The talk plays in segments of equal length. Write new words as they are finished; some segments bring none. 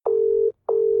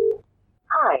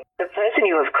person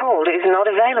you have called is not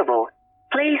available.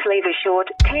 Please leave a short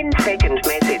 10-second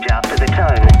message after the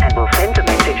tone and we'll send the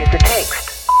message as a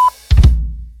text.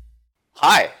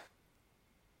 Hi.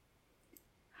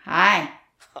 Hi.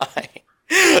 Hi.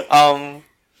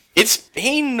 It's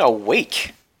been a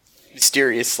week,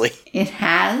 mysteriously. It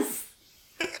has.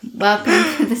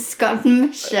 Welcome to the Scott and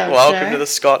Michelle show. Welcome to the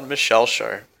Scott and Michelle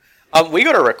show. We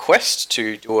got a request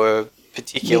to do a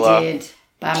particular We did.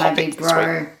 By my topic big this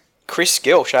bro. week. Chris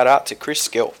Gill. Shout out to Chris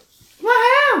Gill.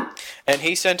 Wow. And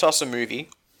he sent us a movie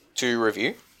to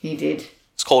review. He did.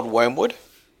 It's called Wyrmwood.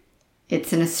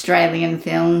 It's an Australian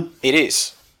film. It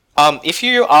is. If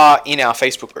you are in our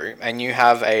Facebook group and you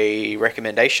have a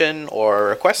recommendation or a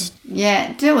request...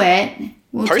 Yeah, do it.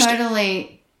 We'll Post it.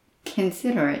 totally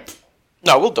consider it.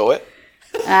 No, we'll do it.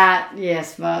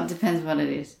 Yes, well, it depends what it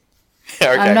is. Okay,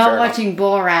 I'm not fair enough. watching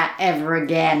Borat ever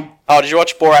again. Oh, did you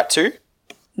watch Borat 2?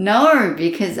 No,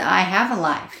 because I have a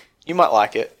life. You might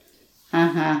like it.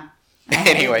 Uh-huh. I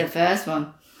Anyway. hated the first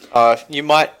one. You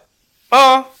might...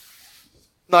 Oh.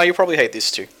 No, you'll probably hate this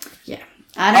too. Yeah.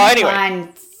 I don't anyway.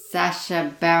 find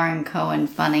Sacha Baron Cohen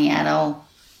funny at all.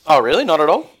 Oh, really? Not at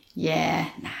all? Yeah.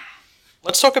 Nah.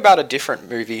 Let's talk about a different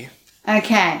movie.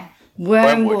 Okay.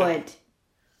 Wyrmwood.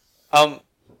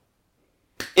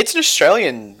 It's an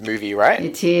Australian movie, right?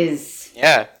 It is.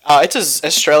 Yeah. It's an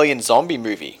Australian zombie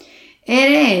movie.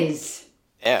 It is.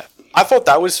 Yeah. I thought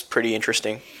that was pretty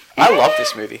interesting. I love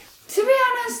this movie. To be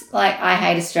honest, I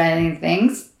hate Australian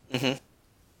things. Mhm.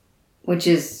 Which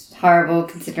is horrible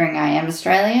considering I am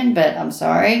Australian, but I'm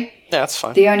sorry. Yeah, that's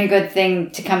fine. The only good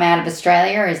thing to come out of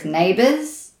Australia is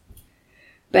Neighbours.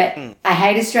 But I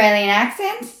hate Australian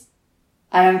accents.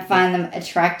 I don't find them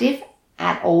attractive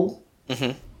at all.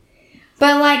 Mhm.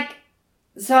 But,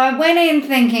 so I went in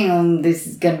thinking, this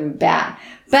is going to be bad.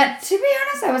 But to be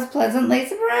honest, I was pleasantly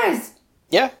surprised.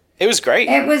 Yeah, it was great.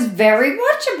 It was very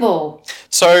watchable.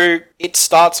 So, it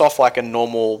starts off like a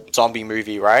normal zombie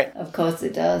movie, right? Of course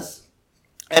it does.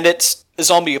 And it's a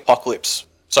zombie apocalypse.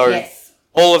 So, Yes.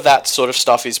 all of that sort of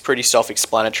stuff is pretty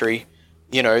self-explanatory.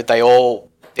 You know,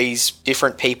 these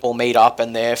different people meet up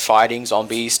and they're fighting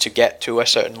zombies to get to a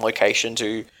certain location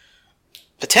to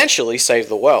potentially save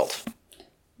the world.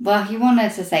 Well, he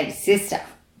wanted to save his sister.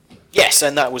 Yes,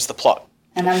 and that was the plot.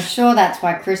 And I'm sure that's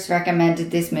why Chris recommended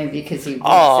this movie, because he would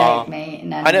Aw, save me.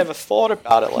 I never thought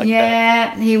about it like that.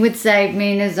 Yeah, he would save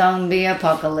me in a zombie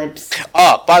apocalypse.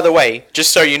 Oh, by the way,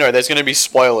 just so you know, there's going to be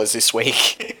spoilers this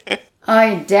week.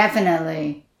 Oh,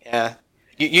 definitely. Yeah.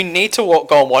 You need to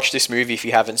go and watch this movie if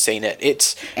you haven't seen it.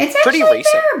 It's pretty actually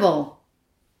recent. bearable.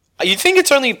 You think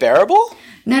it's only bearable?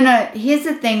 No, here's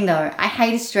the thing though. I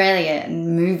hate Australia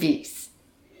and movies.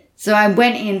 So I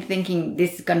went in thinking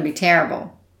this is going to be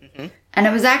terrible. Mm-hmm. And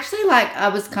it was actually I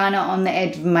was kind of on the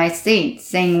edge of my seat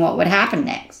seeing what would happen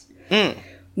next.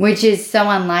 Which is so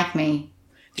unlike me.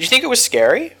 Did you think it was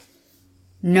scary?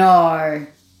 No.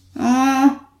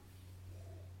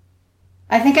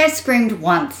 I think I screamed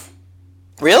once.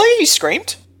 Really? You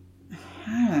screamed?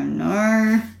 I don't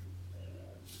know.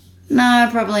 No,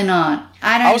 probably not.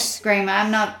 I don't scream.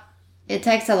 I'm not... It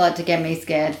takes a lot to get me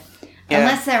scared. Yeah.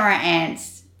 Unless there are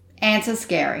ants. Ants are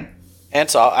scary.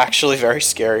 Ants are actually very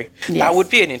scary. Yes. That would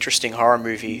be an interesting horror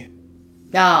movie.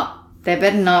 Oh, they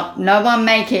better not. No one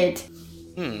make it.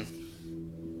 We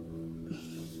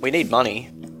need money.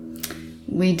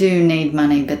 We do need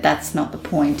money, but that's not the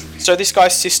point. So this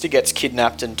guy's sister gets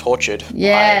kidnapped and tortured.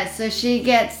 Yeah, so she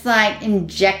gets,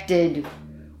 injected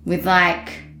with,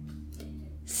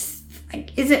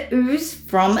 is it ooze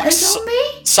from a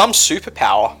zombie? Some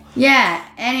superpower. Yeah,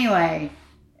 anyway.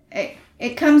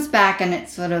 It comes back and it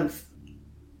sort of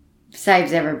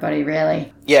saves everybody,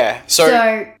 really. Yeah,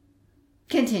 so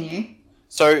continue.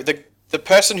 So the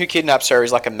person who kidnaps her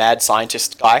is like a mad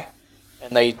scientist guy,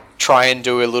 and they try and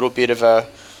do a little bit of a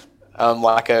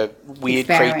weird,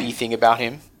 Experiment. creepy thing about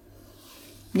him.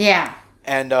 Yeah.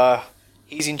 And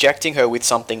he's injecting her with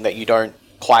something that you don't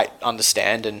quite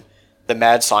understand, and the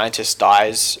mad scientist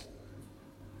dies.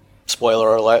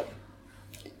 Spoiler alert.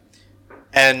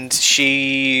 And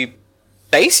she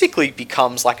basically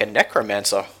becomes like a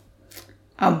necromancer.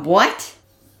 A what?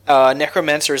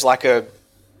 Necromancer is like a...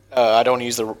 I don't want to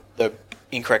use the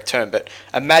incorrect term, but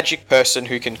a magic person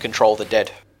who can control the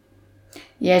dead.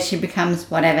 Yeah, she becomes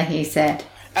whatever he said.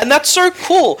 And that's so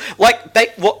cool.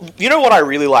 You know what I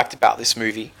really liked about this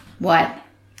movie? What?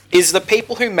 Is the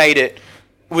people who made it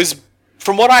was,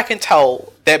 from what I can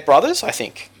tell, they're brothers, I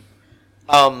think.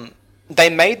 They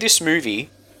made this movie,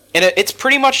 and it's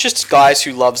pretty much just guys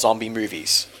who love zombie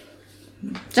movies.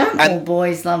 Don't all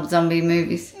boys love zombie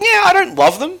movies? Yeah, I don't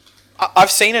love them.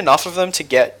 I've seen enough of them to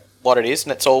get what it is,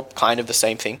 and it's all kind of the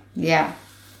same thing. Yeah.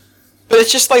 But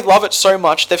it's just they love it so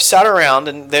much. They've sat around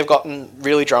and they've gotten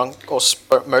really drunk or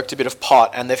smoked a bit of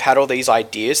pot, and they've had all these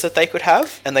ideas that they could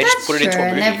have, and they just put it into a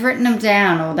movie. And they've written them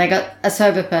down, or they got a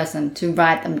sober person to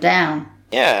write them down.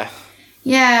 Yeah.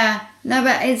 Yeah. No,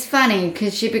 but it's funny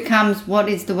because she becomes, what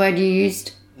is the word you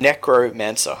used?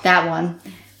 Necromancer. That one.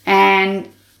 And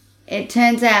it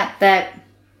turns out that,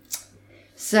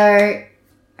 so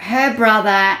her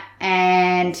brother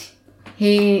and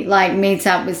he like meets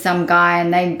up with some guy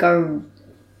and they go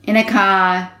in a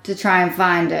car to try and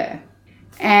find her.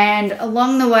 And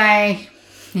along the way,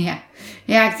 he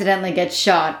accidentally gets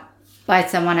shot by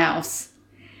someone else.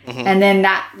 Mm-hmm. And then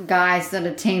that guy sort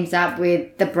of teams up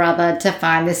with the brother to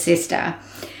find the sister.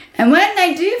 And when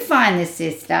they do find the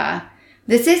sister,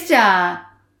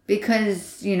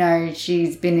 because, you know,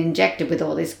 she's been injected with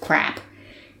all this crap,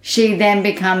 she then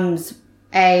becomes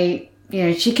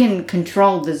she can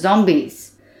control the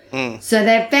zombies. Mm. So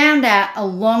they found out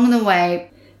along the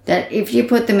way that if you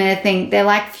put them in a thing, they're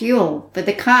like fuel for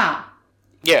the car.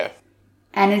 Yeah.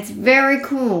 And it's very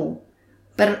cool.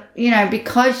 But, you know,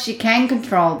 because she can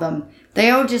control them, they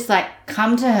all just, like,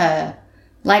 come to her.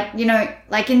 Like, you know,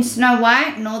 like in Snow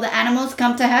White and all the animals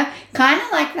come to her. Kind of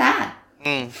like that.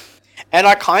 Mm. And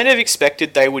I kind of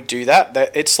expected they would do that.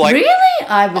 It's like... Really?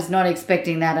 I was not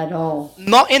expecting that at all.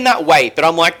 Not in that way, but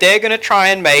I'm like, they're going to try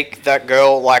and make that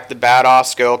girl, like, the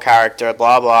badass girl character,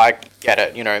 blah, blah, I get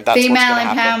it, you know, that's female what's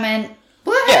going to happen. Empowerment.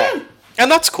 Woohoo! Yeah, and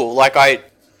that's cool. Like,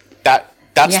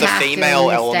 that's the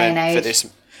female element for this.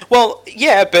 Well,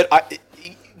 yeah, but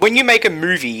when you make a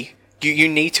movie, you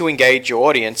need to engage your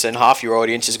audience, and half your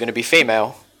audience is going to be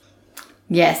female.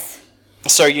 Yes.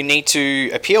 So you need to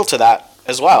appeal to that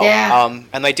as well. Yeah.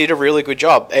 And they did a really good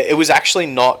job. It was actually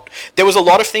not... There was a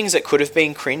lot of things that could have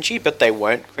been cringy, but they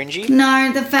weren't cringy.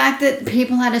 No, the fact that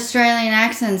people had Australian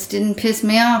accents didn't piss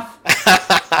me off.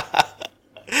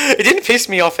 It didn't piss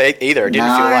me off either. It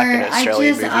didn't feel like an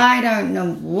Australian movie. I don't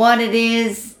know what it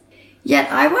is.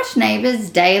 Yet I watch Neighbours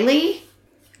daily.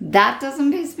 That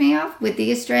doesn't piss me off with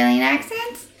the Australian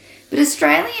accents. But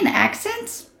Australian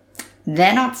accents,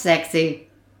 they're not sexy.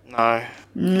 No.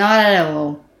 Not at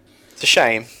all. It's a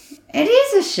shame. It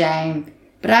is a shame.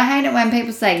 But I hate it when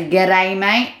people say, "G'day,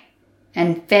 mate,"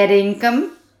 and "fair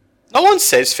dinkum." No one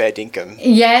says fair dinkum.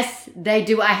 Yes, they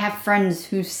do. I have friends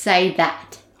who say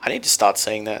that. I need to start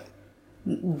saying that.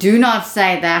 Do not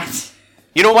say that.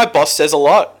 You know what my boss says a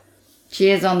lot?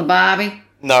 Cheers on the Barbie.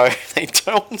 No,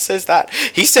 no one says that.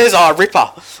 He says,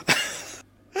 Ripper.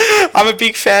 I'm a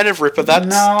big fan of Ripper. That's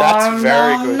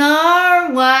very good.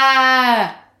 No.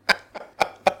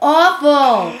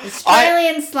 Awful.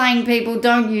 Australian slang people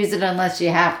don't use it unless you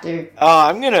have to.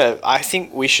 I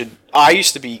think we should... I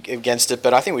used to be against it,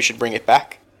 but I think we should bring it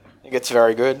back. I think it's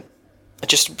very good. I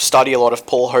just study a lot of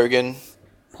Paul Hogan.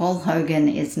 Paul Hogan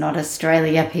is not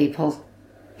Australia, people.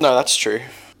 No, that's true.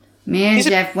 Me and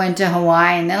Jeff went to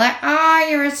Hawaii and they're like, "Oh,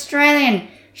 you're Australian.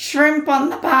 Shrimp on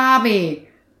the Barbie."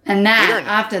 And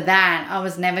after that, I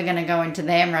was never going to go into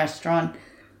their restaurant.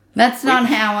 That's not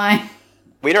how I...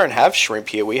 We don't have shrimp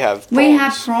here. We have prawns. We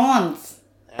have prawns.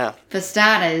 Yeah. For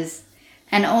starters.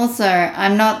 And also,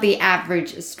 I'm not the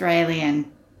average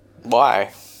Australian.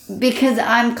 Why? Because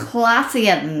I'm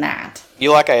classier than that.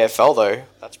 You like AFL, though.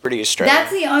 That's pretty Australian.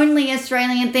 That's the only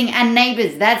Australian thing. And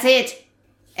Neighbours. That's it.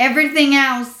 Everything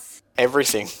else...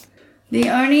 Everything. The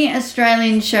only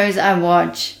Australian shows I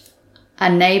watch are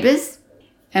Neighbours,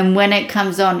 and when it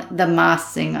comes on, The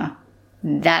Masked Singer.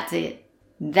 That's it.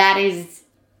 That is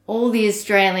all the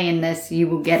Australianness you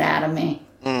will get out of me.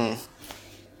 Mm.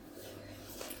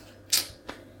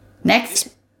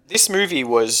 Next. This movie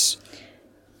was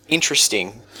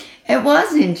interesting. It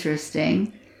was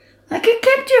interesting. Like, it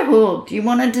kept you hooked. You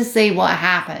wanted to see what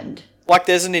happened. Like,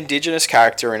 there's an Indigenous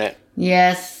character in it.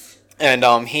 Yes. And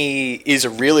he is a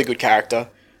really good character.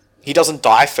 He doesn't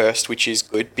die first, which is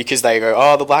good, because they go,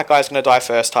 "Oh, the black guy's going to die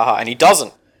first, haha," and he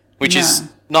doesn't, which is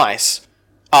nice.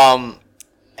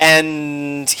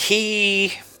 And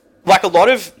he, like a lot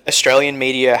of Australian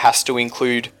media, has to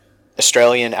include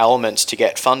Australian elements to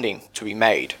get funding to be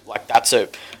made. Like, that's a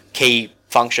key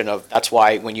function of, that's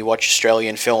why when you watch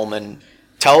Australian film and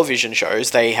television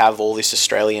shows, they have all this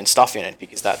Australian stuff in it,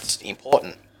 because that's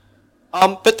important.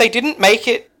 But they didn't make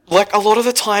it. Like, a lot of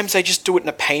the times they just do it in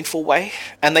a painful way,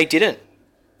 and they didn't.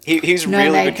 He's a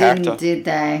really good character. No, they didn't, did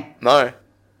they? No.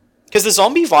 Because the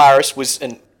zombie virus was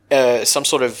some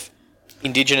sort of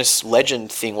Indigenous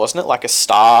legend thing, wasn't it? Like a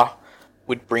star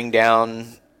would bring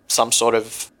down some sort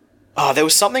of... Oh, there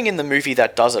was something in the movie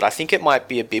that does it. I think it might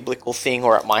be a biblical thing,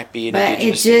 or it might be an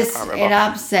Indigenous thing. I can't remember. It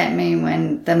upset me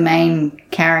when the main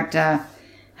character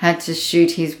had to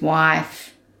shoot his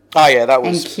wife Oh yeah, that and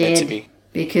was meant to kid be.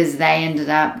 because they ended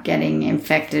up getting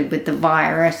infected with the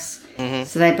virus. Mm-hmm.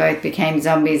 So they both became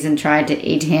zombies and tried to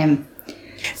eat him.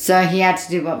 So he had to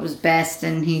do what was best,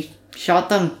 and he shot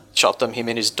them. Shot them, him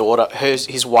and his daughter,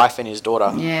 his wife and his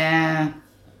daughter. Yeah.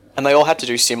 And they all had to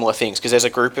do similar things because there's a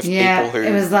group of people who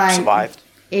it was like survived.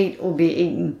 Eat or be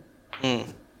eaten.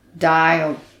 Mm. Die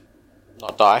or...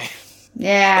 Not die.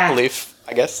 Yeah. Live,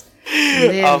 I guess.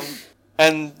 Live.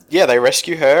 And yeah, they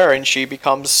rescue her and she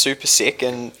becomes super sick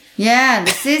and... Yeah,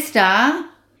 the sister...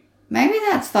 Maybe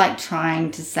that's like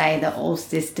trying to say that all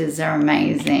sisters are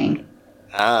amazing.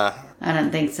 Ah. I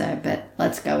don't think so, but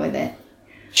let's go with it.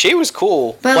 She was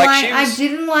cool. But she I was...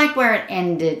 didn't like where it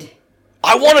ended.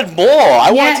 I wanted more.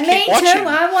 I wanted to keep watching. Me too.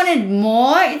 I wanted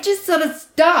more. It just sort of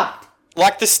stopped.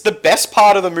 Like the best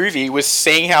part of the movie was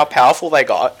seeing how powerful they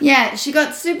got. Yeah, she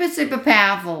got super, super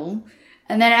powerful.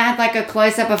 And then it had like a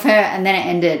close-up of her and then it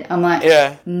ended. I'm like,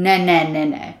 yeah.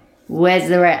 No. Where's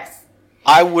the rest?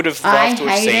 I would have loved to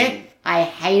have seen... it. I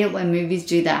hate it when movies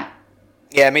do that.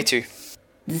 Yeah, me too.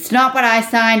 It's not what I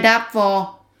signed up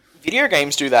for. Video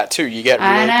games do that too. You get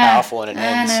really powerful and it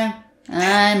ends.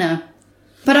 I know.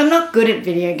 But I'm not good at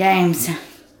video games.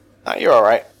 No, you're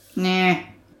alright. Nah.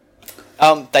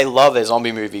 They love their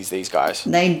zombie movies, these guys.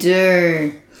 They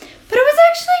do. But it was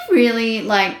actually really,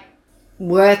 like,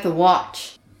 worth a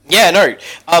watch. Yeah, no.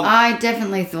 I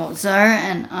definitely thought so,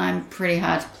 and I'm pretty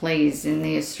hard to please in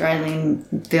the Australian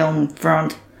film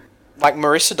front. Like,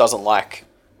 Marissa doesn't like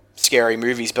scary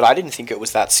movies, but I didn't think it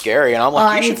was that scary, and I'm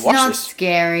like, you should watch this. It's not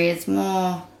scary, it's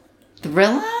more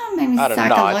thriller, maybe I don't know.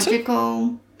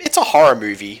 psychological. It's a horror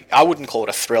movie. I wouldn't call it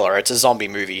a thriller. It's a zombie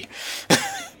movie.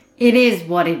 It is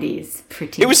what it is,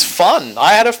 pretty. It was fun.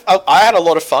 I had a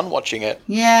lot of fun watching it.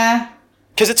 Yeah.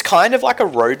 Because it's kind of like a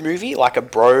road movie, like a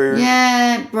bro...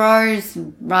 Yeah, bros,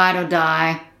 ride or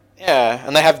die. Yeah,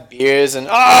 and they have beers and...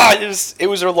 it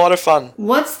was a lot of fun.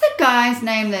 What's the guy's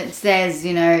name that says,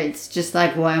 it's just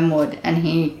like Wyrmwood, and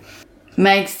he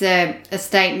makes a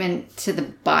statement to the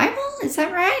Bible? Is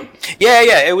that right?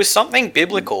 Yeah, it was something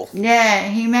biblical. Yeah,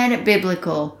 he made it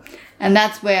biblical. And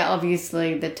that's where,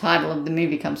 obviously, the title of the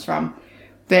movie comes from.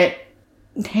 But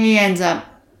he ends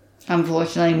up,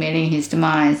 unfortunately, meeting his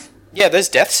demise. Yeah, there's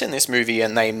deaths in this movie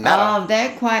and they matter. Oh,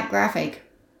 they're quite graphic.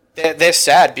 They're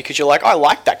sad because you're like, I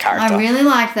like that character. I really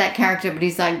like that character, but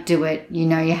he's like, do it. You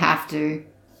have to.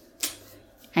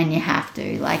 And you have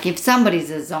to. Like, if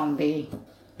somebody's a zombie,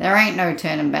 there ain't no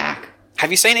turning back. Have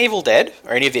you seen Evil Dead?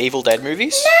 Or any of the Evil Dead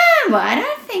movies? No, I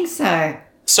don't think so.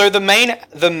 So the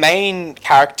main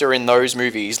character in those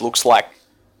movies looks like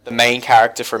the main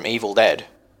character from Evil Dead.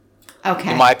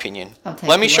 Okay. In my opinion.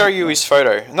 Let me show you his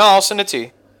photo. No, I'll send it to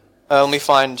you. Let me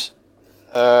find...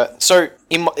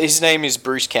 his name is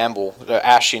Bruce Campbell,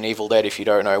 Ash in Evil Dead, if you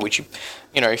don't know, which,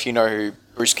 if you know who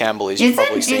Bruce Campbell is, you've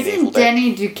probably seen Evil Dead.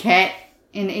 Isn't Denny Duquette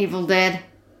in Evil Dead?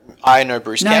 I know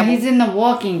Bruce Campbell. No, he's in The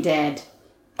Walking Dead.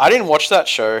 I didn't watch that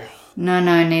show. No,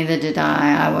 neither did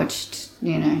I. I watched,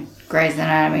 Grey's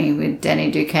Anatomy with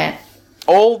Denny Duquette.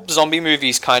 All zombie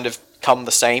movies kind of come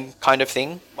the same kind of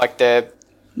thing. Like they're...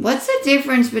 What's the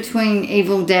difference between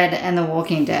Evil Dead and The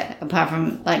Walking Dead, apart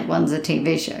from, one's a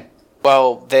TV show?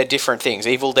 Well, they're different things.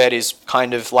 Evil Dead is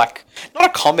kind of like... Not a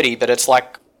comedy, but it's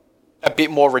like a bit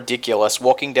more ridiculous.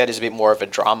 Walking Dead is a bit more of a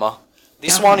drama.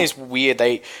 This one is weird.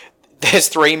 There's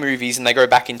 3 movies and they go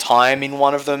back in time in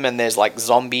one of them, and there's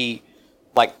zombie...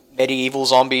 medieval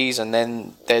zombies, and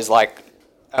then there's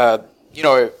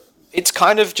it's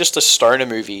kind of just a stoner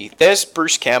movie. There's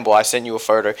Bruce Campbell. I sent you a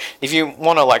photo. If you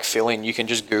want to fill in, you can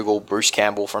just Google Bruce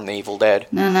Campbell from the Evil Dead.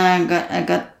 No, I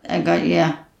got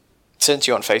yeah. Sent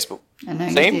to you on Facebook. I know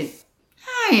Same? you did.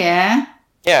 Oh yeah.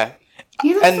 Yeah.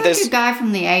 He looks like a guy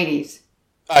from the 80s.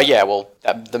 Yeah. Well,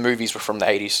 the movies were from the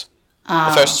 80s.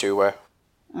 The first 2 were.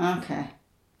 Okay.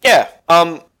 Yeah.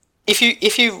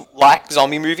 If you like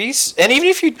zombie movies, and even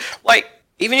if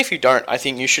you don't, I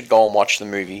think you should go and watch the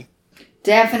movie.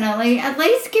 Definitely. At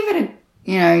least give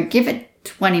it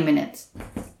 20 minutes.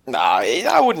 Nah,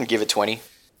 I wouldn't give it 20.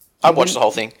 I'd watch the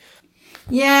whole thing.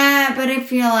 Yeah, but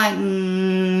if you're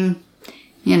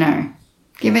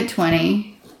give it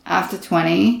 20. After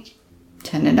 20,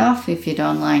 turn it off if you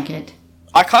don't like it.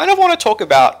 I kind of want to talk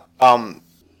about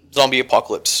zombie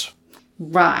apocalypse.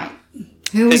 Right.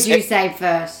 Who would you say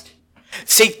first?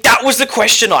 See, that was the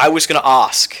question I was going to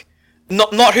ask.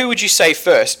 Not who would you say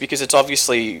first, because it's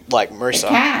obviously, Marissa. A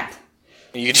cat.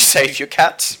 You just save your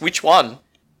cats? Which one?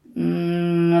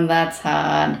 That's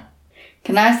hard.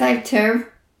 Can I save 2?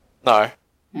 No.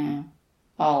 Yeah.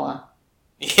 Ola.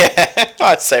 Yeah,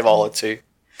 I'd save Ola too.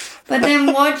 But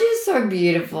then Watch is so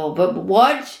beautiful. But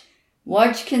Watch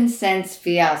Watch can sense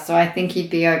fear, so I think he'd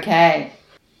be okay.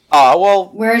 Oh, well,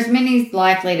 Whereas Minnie's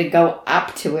likely to go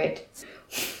up to it.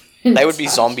 they would be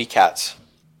zombie cats.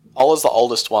 Ola's the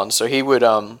oldest one, so he would,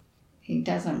 He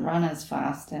doesn't run as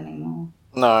fast anymore.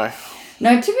 no.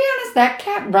 No, to be honest, that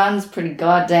cat runs pretty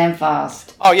goddamn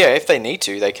fast. Oh, yeah, if they need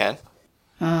to, they can.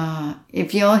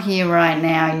 If you're here right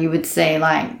now, you would see,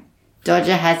 like,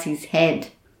 Dodger has his head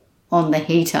on the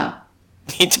heater.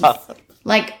 He does.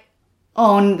 Like,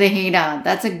 on the heater.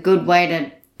 That's a good way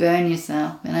to burn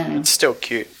yourself. I don't know. It's still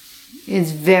cute.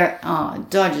 It's very... Oh,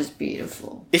 Dodger's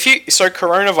beautiful. So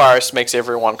coronavirus makes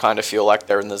everyone kind of feel like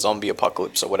they're in the zombie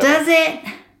apocalypse or whatever. Does it?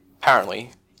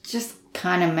 Apparently. Just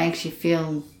kind of makes you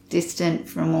feel distant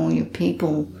from all your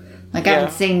people. Like, I Yeah.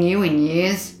 haven't seen you in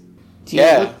years. Do you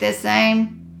Yeah. look the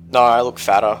same? No, I look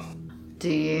fatter. Do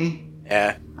you?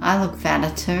 Yeah. I look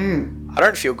fatter too. I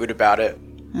don't feel good about it.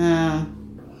 Oh,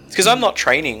 It's because I'm not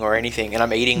training or anything and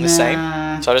I'm eating the same.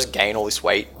 Nah. So I just gain all this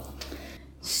weight.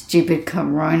 stupid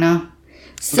corona.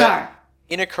 So, But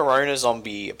in a corona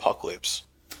zombie apocalypse,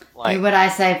 like... who would I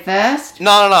say first? No.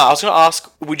 I was going to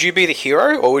ask, would you be the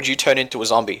hero or would you turn into a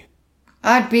zombie?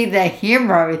 I'd be the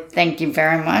hero, thank you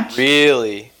very much.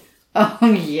 Really? Oh,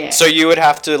 yeah. So you would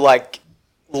have to, like,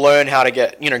 learn how to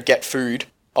get food.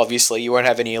 Obviously, you won't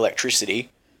have any electricity.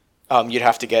 You'd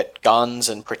have to get guns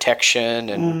and protection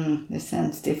and... This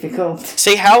sounds difficult.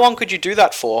 See, how long could you do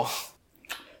that for?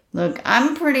 Look,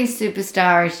 I'm pretty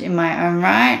superstarish in my own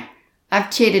right.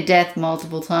 I've cheated death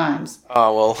multiple times.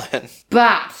 Oh, well then.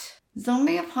 But,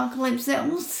 zombie apocalypse, they're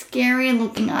all scary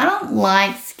looking. I don't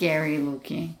like scary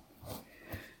looking.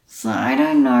 So I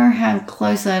don't know how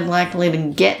close I'd likely to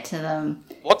get to them.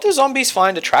 What do zombies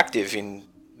find attractive in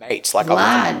mates? Like other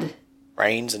than Blood.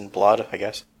 brains and blood, I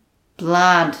guess.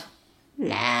 Blood.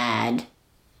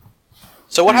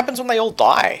 So what happens when they all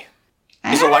die?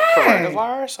 I Is it don't like know.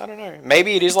 coronavirus? I don't know.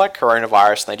 Maybe it is like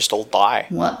coronavirus and they just all die.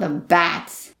 What, the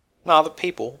bats? No, the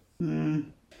people.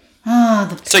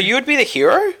 Oh, So you would be the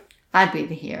hero? I'd be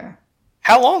the hero.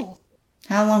 How long?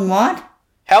 How long what?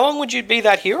 How long would you be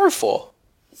that hero for?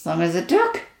 As long as it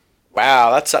took.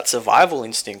 Wow, that's that survival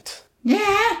instinct.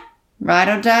 Yeah. Ride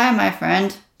or die, my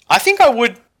friend. I think I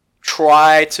would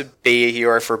try to be a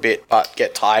hero for a bit, but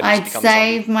get tired and I'd just become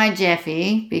save my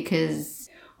Jeffy because...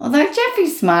 Although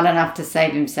Jeffy's smart enough to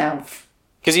save himself.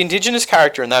 Because the indigenous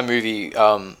character in that movie,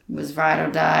 Was ride or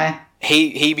die.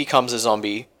 he becomes a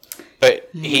zombie, but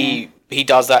he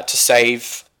does that to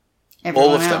save Everyone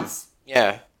all of them. else.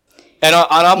 Yeah. And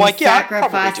I'm He like, yeah, I'd probably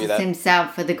sacrifices do that.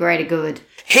 himself for the greater good.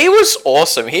 He was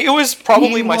awesome. He was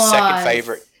probably He my second was.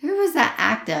 favorite. Who was that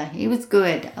actor? He was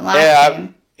good. I liked Yeah,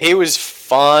 him. he was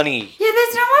funny. Yeah,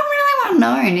 there's no one really well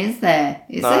known, is there?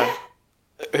 Is No. there?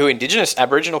 Who, indigenous,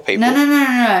 Aboriginal people?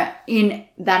 No. In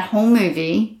that whole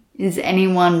movie, is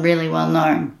anyone really well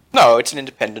known? No, it's an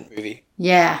independent movie.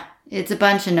 Yeah, it's a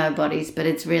bunch of nobodies, but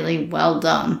it's really well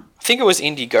done. I think it was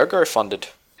Indiegogo funded.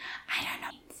 I don't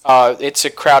know. It's a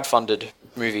crowd-funded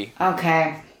movie.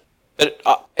 Okay. But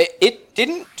it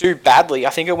didn't do badly.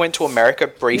 I think it went to America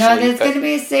briefly. No, there's but- going to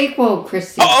be a sequel,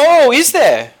 Christy. Oh, is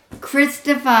there?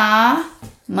 Christopher,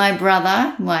 my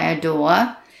brother, who I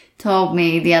adore, told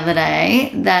me the other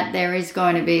day that there is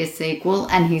going to be a sequel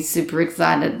and he's super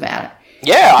excited about it.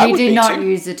 Yeah, I He would did be not too.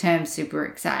 use the term super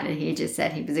excited. He just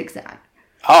said he was excited.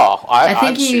 Oh, I think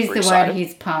I'm he used super the excited. word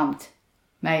he's pumped.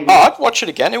 Maybe. Oh, I'd watch it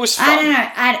again. It was fun. I don't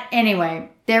know. Anyway,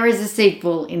 there is a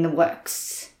sequel in the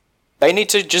works. They need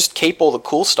to just keep all the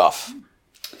cool stuff.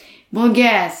 Well,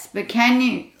 yes, but can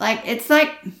you it's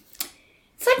like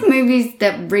movies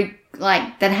that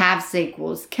that have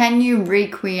sequels. Can you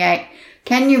recreate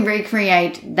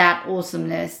that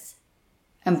awesomeness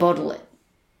and bottle it?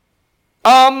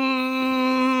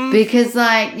 Because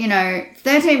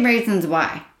 13 Reasons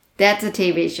Why. That's a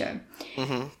TV show.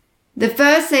 Mm-hmm. The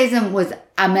first season was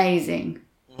amazing.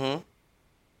 Mm-hmm.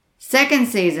 Second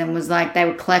season was like they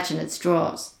were clutching at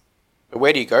straws. But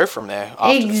where do you go from there?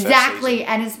 After the first Exactly, season?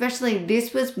 and especially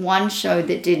this was one show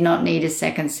that did not need a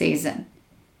second season.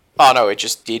 Oh no, it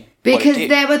just did. Because what it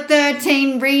did. there were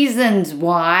 13 reasons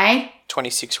why.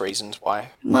 26 reasons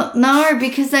why. Well, no,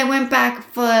 because they went back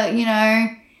for,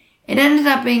 it ended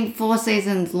up being 4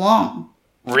 seasons long.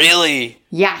 Really?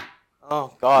 Yeah.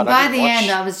 Oh god. By I the didn't watch...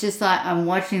 end, I was just like, I'm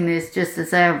watching this just to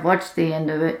say I've watched the end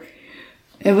of it.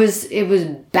 It was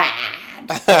bad.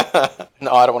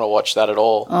 No, I don't want to watch that at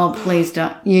all. Oh, please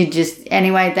don't.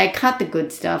 Anyway, they cut the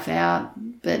good stuff out.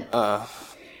 But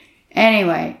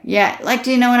anyway, yeah.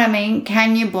 Do you know what I mean?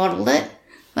 Can you bottle it?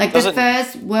 The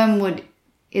first Wyrmwood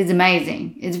is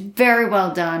amazing. It's very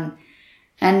well done.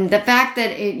 And the fact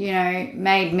that it,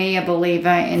 made me a believer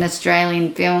in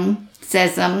Australian film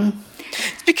says something.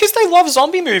 It's because they love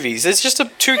zombie movies. There's just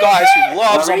two guys who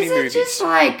love zombie Or is it movies. just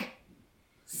like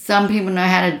some people know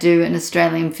how to do an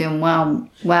Australian film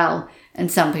well,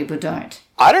 and some people don't?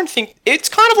 I don't think... It's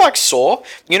kind of like Saw.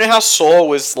 You know how Saw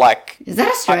was like... Is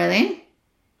that Australian?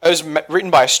 It was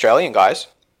written by Australian guys,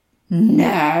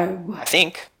 No. I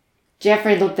think.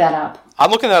 Jeffrey, look that up. I'm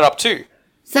looking that up too.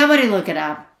 Somebody look it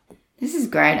up. This is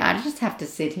great. I just have to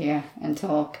sit here and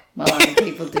talk while other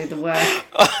people do the work.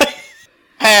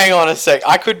 Hang on a sec.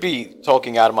 I could be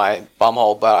talking out of my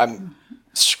bumhole, but I'm...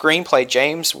 Screenplay,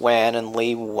 James Wan and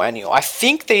Lee Waniel. I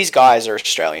think these guys are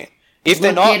Australian. If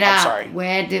they're Look not, it I'm up. sorry.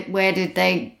 Where did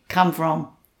they come from?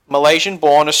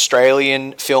 Malaysian-born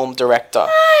Australian film director.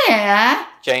 Oh, yeah.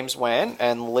 James Wan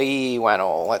and Lee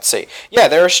Waniel. Let's see. Yeah,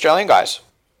 they're Australian guys.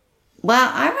 Well,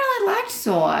 I really liked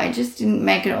Saw. I just didn't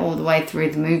make it all the way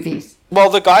through the movies. Well,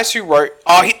 the guys who wrote...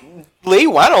 Lee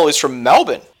Waniel is from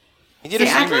Melbourne. He did See, a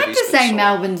few I'd like movies to for say Saw.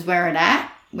 Melbourne's where it's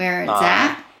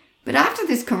at. But after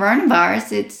this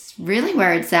coronavirus, it's really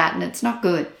where it's at, and it's not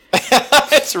good.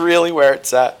 It's really where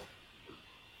it's at.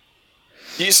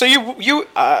 You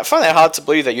I find that hard to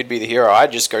believe that you'd be the hero.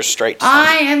 I'd just go straight to...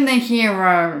 I am the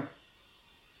hero.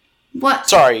 What?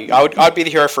 Sorry, I'd be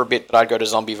the hero for a bit, but I'd go to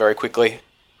zombie very quickly.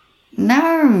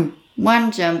 No.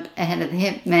 One jump ahead of the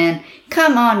hip, man.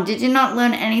 Come on, did you not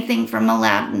learn anything from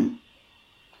Aladdin?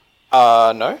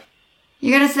 No?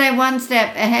 You gotta stay one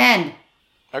step ahead.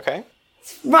 Okay.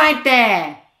 It's right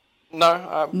there.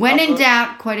 No. When in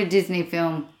doubt, quote a Disney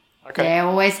film. Okay. They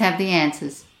always have the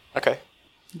answers. Okay.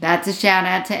 That's a shout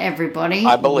out to everybody.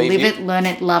 I believe Live you. it, learn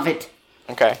it, love it.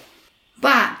 Okay.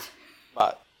 But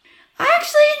But, I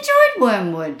actually enjoyed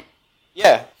Wyrmwood.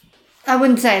 yeah. I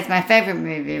wouldn't say it's my favourite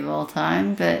movie of all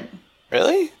time, but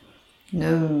Really?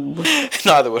 no.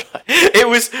 Neither would I. It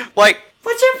was like,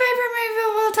 What's your favourite movie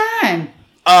of all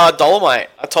time? Dolomite.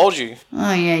 I told you.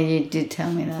 Oh yeah, you did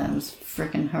tell me that. It was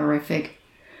freaking horrific.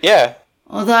 Yeah.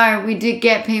 Although we did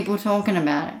get people talking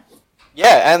about it.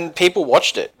 Yeah, and people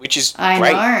watched it, which is I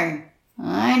great. know.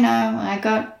 I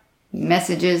got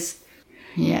messages.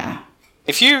 Yeah.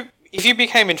 If you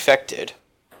became infected,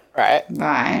 right?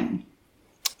 Right.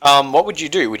 What would you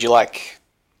do? Would you like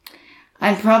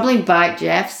I'd probably bite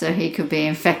Jeff so he could be a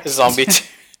infected. zombie?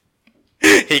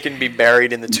 He can be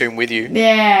buried in the tomb with you.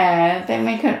 Yeah, then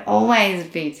we could always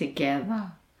be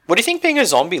together. What do you think being a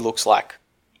zombie looks like?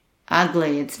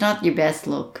 Ugly. It's not your best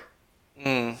look.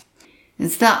 Hmm.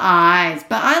 It's the eyes.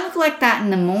 But I look like that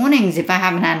in the mornings if I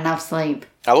haven't had enough sleep.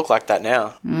 I look like that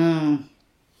now.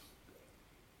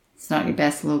 It's not your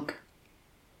best look.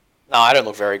 No, I don't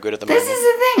look very good at the This moment. is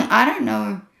the thing. I don't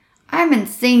know. I haven't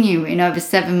seen you in over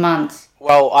 7 months.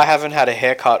 Well, I haven't had a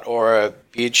haircut or a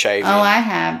beard shave. Oh, I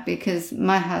have because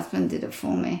my husband did it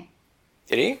for me.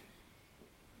 Did he?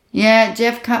 Yeah,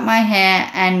 Jeff cut my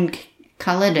hair and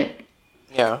coloured it.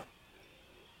 Yeah.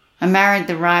 I married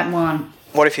the right one.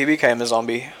 What if he became a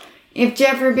zombie? If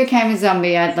Jeffrey became a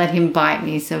zombie, I'd let him bite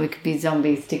me so we could be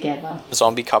zombies together. A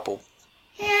zombie couple.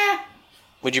 Yeah.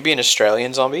 Would you be an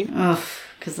Australian zombie? Oh,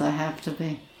 because I have to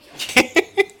be.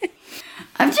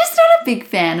 I'm just not a big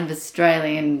fan of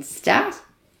Australian stuff.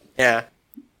 Yeah.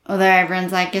 Although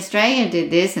everyone's like, Australia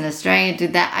did this and Australia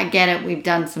did that. I get it. We've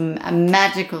done some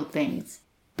magical things.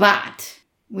 But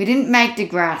we didn't make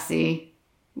Degrassi.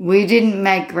 We didn't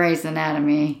make Grey's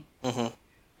Anatomy. Mm-hmm.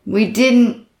 We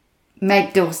didn't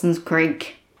make Dawson's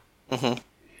Creek. Mm-hmm.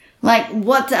 Like,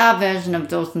 what's our version of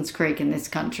Dawson's Creek in this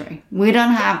country? We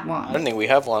don't have I one. don't think we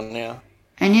have one, yeah.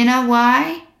 And you know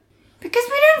why? Because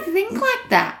we don't think like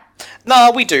that.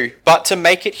 No, we do. But to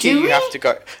make it here, Do you we? have to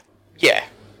go... Yeah.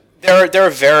 There are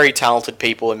very talented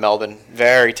people in Melbourne.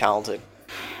 Very talented.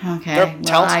 Okay, There are well,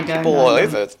 talented I don't people know all them.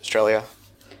 over Australia.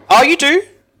 Oh, you do?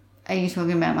 Are you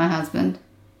talking about my husband?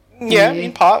 Yeah, you?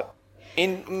 in part.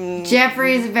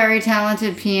 Jeffrey is a very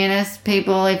talented pianist.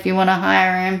 People, if you want to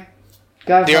hire him,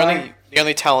 go for it. The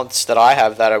only talents that I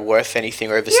have that are worth anything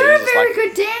overseas You're a is very like...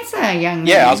 good dancer, young man.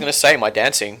 Yeah, I was going to say my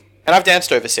dancing. And I've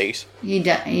danced overseas. He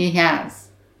has.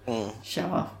 Show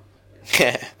off.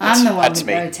 Yeah, I'm the one that's with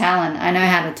me. no talent. I know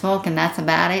how to talk, and that's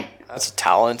about it. That's a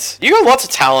talent. You got lots of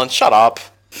talent. Shut up.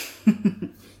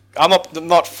 I'm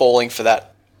not falling for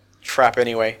that trap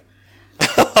anyway.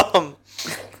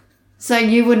 So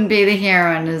you wouldn't be the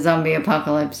hero in a zombie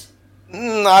apocalypse?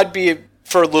 I'd be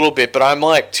for a little bit, but I'm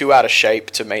like too out of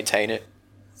shape to maintain it.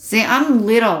 See, I'm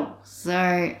little, so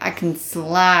I can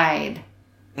slide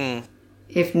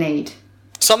if need.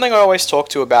 Something I always talk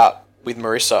to about with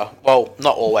Marissa, well,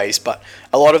 not always, but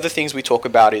a lot of the things we talk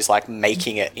about is like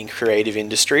making it in creative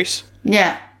industries.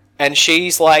 Yeah. And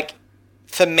she's like,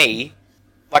 for me,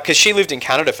 like, because she lived in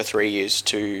Canada for 3 years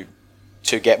to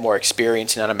to get more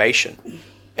experience in animation.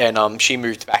 And she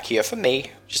moved back here for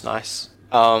me, which is nice.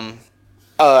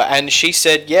 And she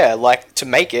said, yeah, like, to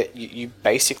make it, you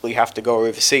basically have to go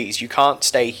overseas. You can't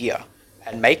stay here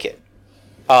and make it.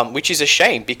 Which is a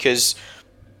shame, because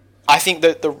I think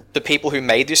that the people who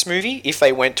made this movie, if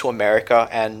they went to America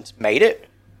and made it,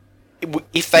 it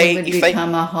would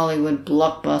become a Hollywood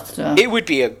blockbuster.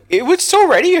 It's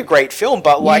already a great film,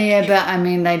 but like... Yeah, but I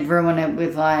mean, they'd ruin it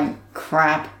with, like,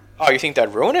 crap. Oh, you think they'd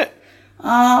ruin it?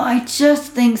 Oh, I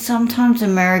just think sometimes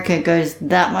America goes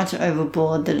that much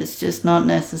overboard that it's just not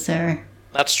necessary.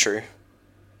 That's true.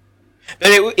 But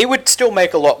it would still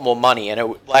make a lot more money, and it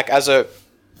would, like, Did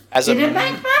it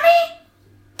make money?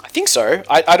 I think so.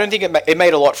 I don't think it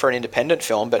made a lot for an independent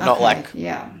film, but not like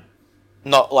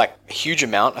a huge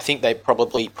amount. I think they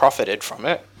probably profited from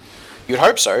it. You'd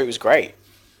hope so. It was great.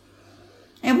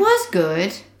 It was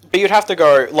good. But you'd have to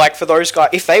go, like, for those guys,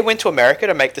 if they went to America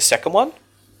to make the second one.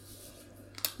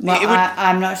 Well,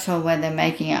 I'm not sure where they're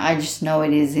making it. I just know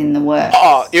it is in the works.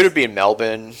 Oh, it would be in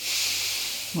Melbourne.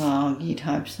 Well, you'd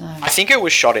hope so. I think it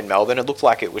was shot in Melbourne. It looked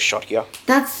like it was shot here.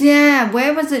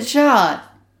 Where was it shot?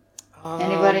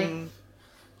 Anybody?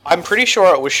 I'm pretty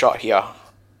sure it was shot here.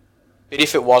 But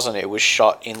if it wasn't, it was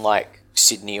shot in, like,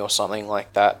 Sydney or something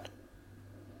like that.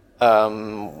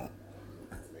 Movie.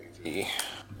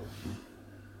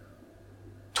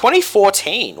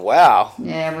 2014, wow.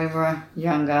 Yeah, we were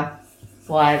younger.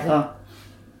 Wiser.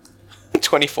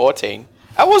 2014.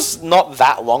 That was not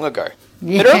that long ago.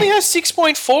 Yeah. It only has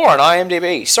 6.4 on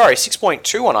IMDb. Sorry,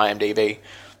 6.2 on IMDb.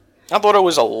 I thought it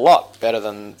was a lot better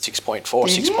than 6.4,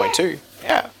 6.2.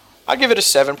 Yeah. I'd give it a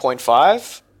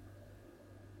 7.5.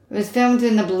 It was filmed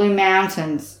in the Blue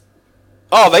Mountains.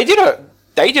 Oh, they did a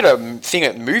thing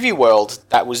at Movie World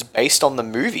that was based on the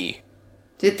movie.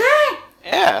 Did they?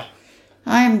 Yeah.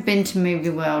 I haven't been to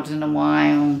Movie World in a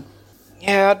while.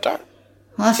 Yeah, I don't.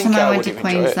 Last time I went to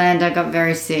Queensland, I got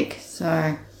very sick,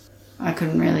 so I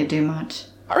couldn't really do much.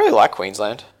 I really like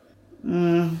Queensland.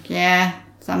 Yeah,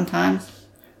 sometimes.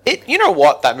 You know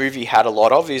what that movie had a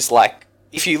lot of is, like,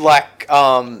 if you like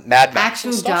Mad Max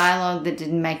actual dialogue that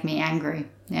didn't make me angry.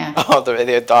 Yeah. Oh,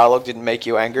 their dialogue didn't make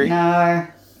you angry? No.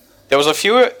 There was a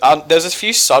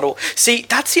few subtle... See,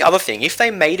 that's the other thing. If they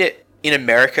made it in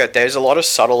America, there's a lot of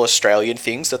subtle Australian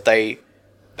things that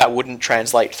wouldn't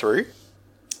translate through.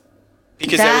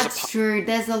 Because that's true.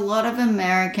 There's a lot of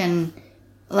American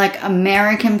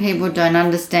people don't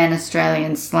understand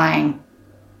Australian slang.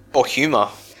 Or humour.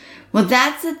 Well,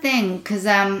 that's the thing, because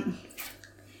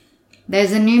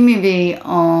there's a new movie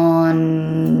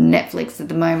on Netflix at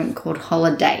the moment called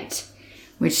Holiday,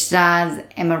 which stars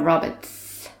Emma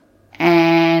Roberts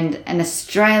and an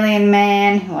Australian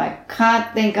man who I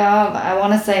can't think of. I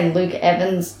want to say Luke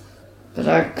Evans, but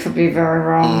I could be very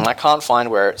wrong. I can't find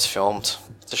where it's filmed.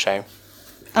 It's a shame.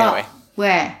 Anyway. Oh,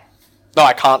 where? No,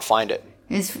 I can't find it.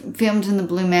 It's filmed in the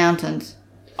Blue Mountains.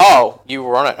 Oh, you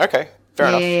were on it. Okay, fair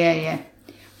enough. Yeah.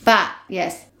 But,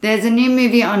 yes, there's a new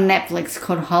movie on Netflix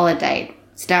called Holiday,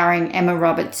 starring Emma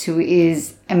Roberts, who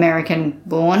is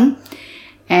American-born,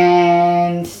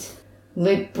 and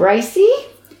Luke Bracey,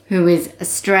 who is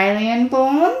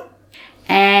Australian-born.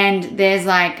 And there's,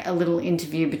 like, a little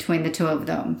interview between the two of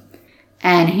them.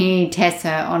 And he tests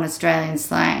her on Australian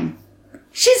slang.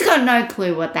 She's got no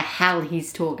clue what the hell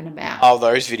he's talking about. Oh,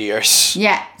 those videos.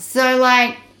 Yeah, so,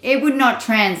 like, it would not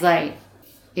translate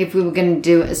if we were going to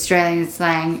do Australian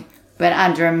slang, but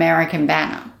under American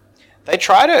banner. They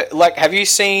try to, like, have you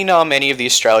seen any of the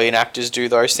Australian actors do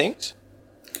those things?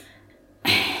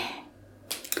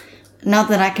 Not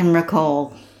that I can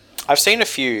recall. I've seen a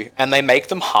few, and they make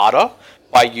them harder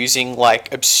by using,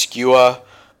 like, obscure,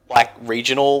 like,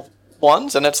 regional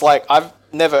ones, and it's like, I've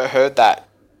never heard that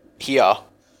here.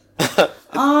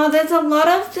 Oh, there's a lot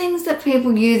of things that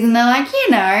people use, and they're like,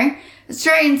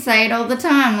 Australians say it all the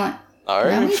time. Like,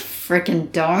 no, we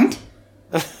freaking don't.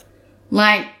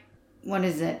 Like, what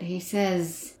is it? He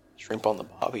says... Shrimp on the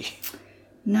barbie.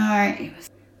 No, it was...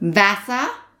 Vassar?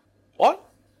 What?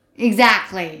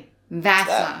 Exactly.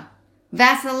 Vassar.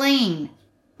 Vaseline.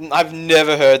 I've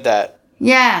never heard that.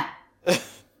 Yeah. Okay.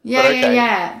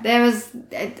 Yeah. There was...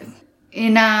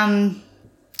 In,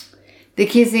 The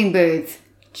Kissing Booth,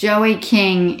 Joey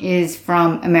King is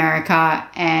from America,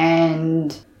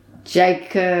 and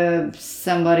Jacob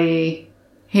somebody...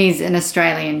 He's an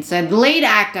Australian. So the lead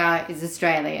actor is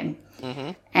Australian.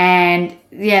 Mm-hmm. And,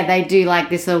 yeah, they do, like,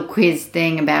 this little quiz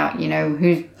thing about,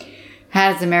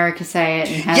 how does America say it?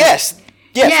 And Yes.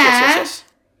 Yeah.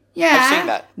 I've seen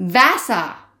that.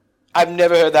 Vassar. I've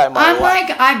never heard that in my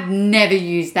life. I've never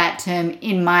used that term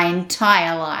in my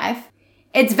entire life.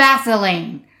 It's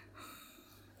Vaseline.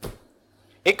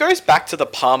 It goes back to the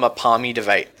Palmer-Palmy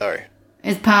debate, though.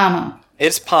 It's Palmer.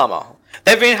 It's Palmer.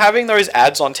 They've been having those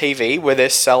ads on TV where they're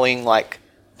selling, like,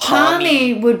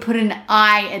 Palmy would put an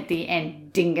I at the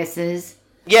end, dinguses.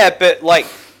 Yeah, but, like,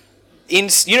 in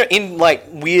like,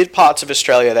 weird parts of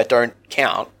Australia that don't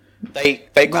count, they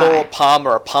call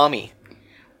Palmer a Palmy.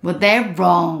 Well, they're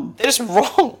wrong. They're just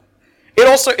wrong.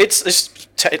 It's this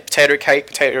potato cake,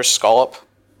 potato scallop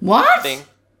What? thing.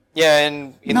 Yeah,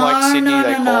 in like Sydney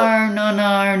they call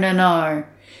it. No.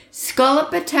 Scallop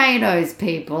potatoes,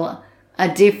 people, are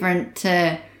different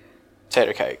to...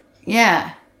 Potato cake.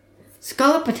 Yeah.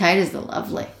 Scallop potatoes are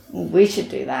lovely. We should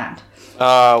do that.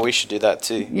 We should do that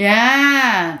too.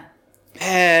 Yeah.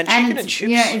 And chicken and it's,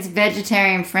 chips. it's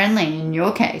vegetarian friendly in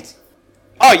your case.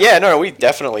 Oh, yeah, no, we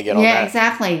definitely get on that. Yeah,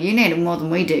 exactly. You need it more than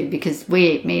we do because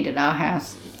we eat meat at our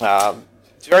house.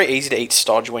 It's very easy to eat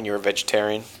stodge when you're a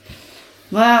vegetarian.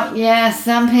 Well, yeah,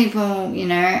 some people,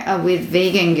 are with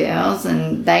vegan girls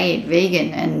and they eat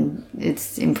vegan and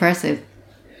it's impressive.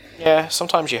 Yeah,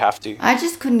 sometimes you have to. I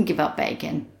just couldn't give up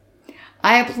bacon.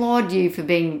 I applaud you for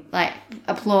being,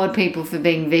 applaud people for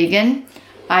being vegan.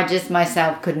 I just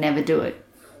myself could never do it.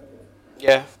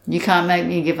 Yeah. You can't make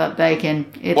me give up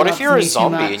bacon. What if you're a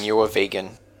zombie and you're a vegan?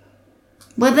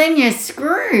 Well, then you're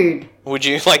screwed. Would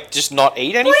you, just not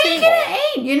eat anything? What are you going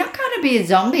to eat? You're not going to be a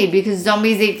zombie because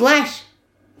zombies eat flesh.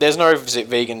 There's no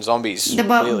vegan zombies,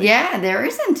 clearly. Yeah, there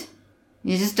isn't.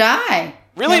 You just die.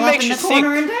 Really Curl makes up in you the think.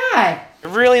 corner and die. It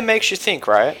really makes you think,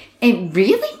 right? It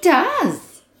really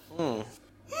does.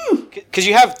 Because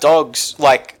you have dogs, me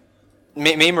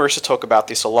and Marissa talk about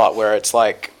this a lot, where it's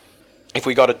like, if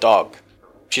we got a dog,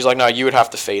 she's like, no, you would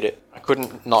have to feed it. I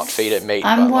couldn't not feed it meat.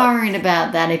 I'm worried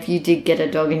about that. If you did get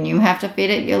a dog and you have to feed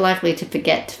it, you're likely to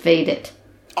forget to feed it.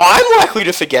 I'm likely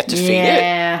to forget to feed it.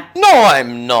 Yeah. No,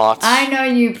 I'm not. I know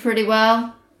you pretty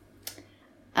well.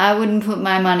 I wouldn't put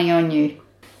my money on you.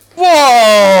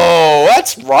 Whoa,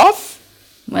 that's rough.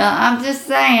 Well, I'm just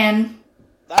saying.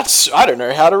 I don't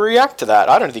know how to react to that.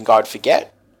 I don't think I'd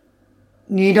forget.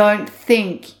 You don't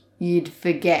think you'd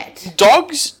forget.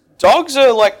 Dogs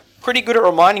are, pretty good at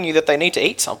reminding you that they need to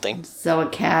eat something. So are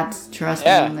cats. Trust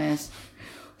me on this.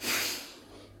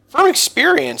 From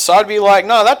experience, I'd be like,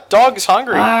 no, that dog is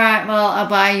hungry. Alright, well, I'll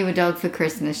buy you a dog for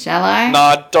Christmas, shall I?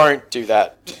 Nah, don't do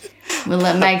that. Will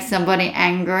it make somebody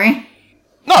angry?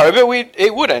 No, but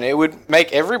it wouldn't. It would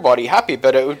make everybody happy,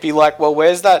 but it would be like, well,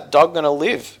 where's that dog going to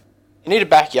live? You need a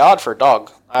backyard for a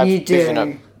dog. You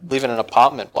do. Live in an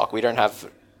apartment block. We don't have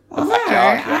a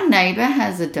backyard here. Our neighbour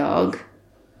has a dog.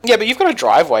 Yeah, but you've got a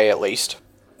driveway at least.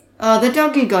 Oh, the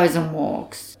doggy goes and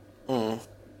walks.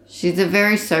 She's a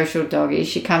very social doggy.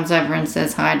 She comes over and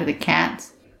says hi to the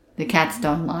cats. The cats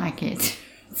don't like it.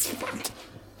 It's fun.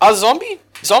 Are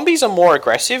zombies are more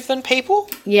aggressive than people?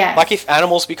 Yeah. Like if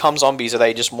animals become zombies, are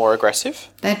they just more aggressive?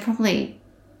 They'd probably,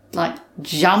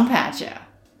 jump at you.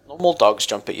 Normal dogs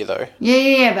jump at you though.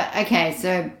 Yeah, but okay,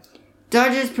 so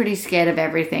Dodger's pretty scared of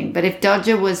everything, but if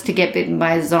Dodger was to get bitten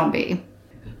by a zombie,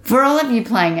 for all of you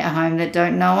playing at home that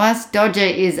don't know us, Dodger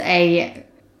is a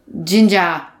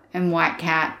ginger and white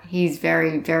cat. He's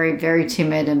very, very, very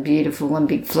timid and beautiful and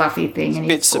big fluffy thing. And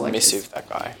He's a bit submissive, that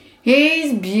guy.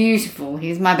 He's beautiful.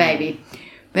 He's my baby.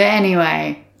 But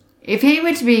anyway, if he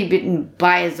were to be bitten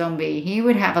by a zombie, he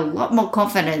would have a lot more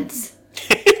confidence.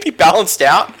 He'd be balanced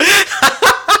out.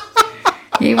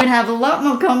 He would have a lot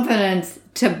more confidence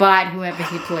to bite whoever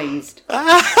he pleased.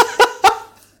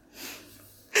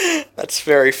 That's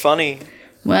very funny.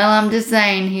 Well, I'm just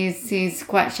saying he's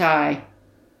quite shy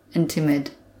and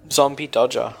timid. Zombie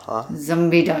Dodger, huh?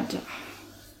 Zombie Dodger.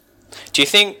 Do you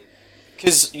think...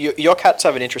 Because your cats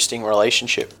have an interesting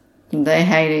relationship. They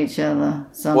hate each other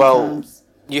sometimes. Well,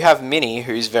 you have Minnie,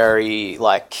 who's very,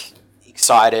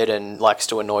 excited and likes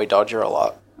to annoy Dodger a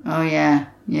lot. Oh, yeah.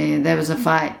 Yeah, there was a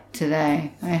fight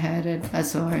today. I heard it. I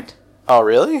saw it. Oh,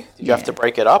 really? Did you have to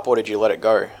break it up, or did you let it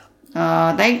go?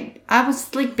 I was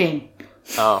sleeping.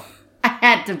 Oh. I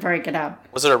had to break it up.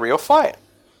 Was it a real fight?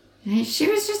 She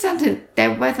was just they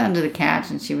were both under the couch,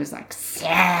 and she was like,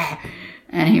 "Sah!"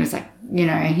 And he was like,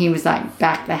 he was like,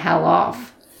 back the hell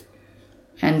off.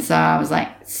 And so I was like,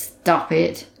 stop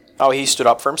it. Oh, he stood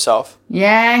up for himself.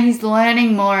 Yeah, he's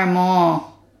learning more and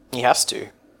more. He has to.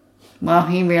 Well,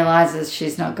 he realizes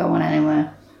she's not going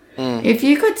anywhere. If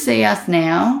you could see us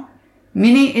now,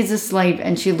 Minnie is asleep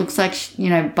and she looks like,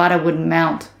 butter wouldn't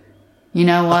melt. You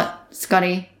know what,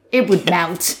 Scotty? It would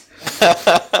melt.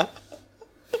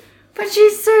 But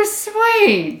she's so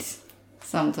sweet.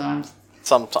 Sometimes.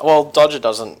 Well, Dodger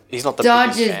doesn't. He's not the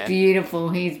biggest fan. Dodger's beautiful.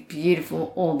 He's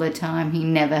beautiful all the time. He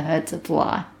never hurts a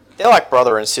fly. They're like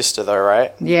brother and sister, though,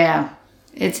 right? Yeah.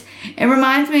 It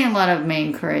reminds me a lot of me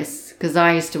and Chris, because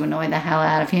I used to annoy the hell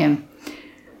out of him.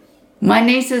 My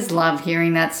nieces love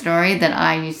hearing that story, that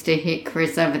I used to hit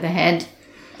Chris over the head.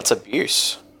 That's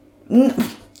abuse.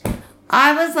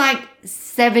 I was like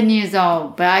 7 years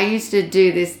old, but I used to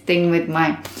do this thing with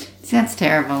my... It sounds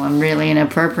terrible and really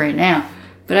inappropriate now,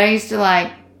 but I used to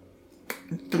like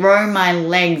throw my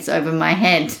legs over my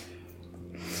head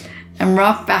and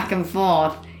rock back and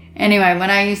forth. Anyway, when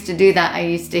I used to do that, I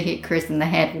used to hit Chris in the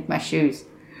head with my shoes.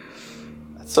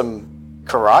 That's some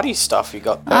karate stuff you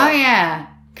got there. Oh, yeah.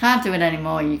 Can't do it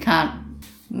anymore. You can't.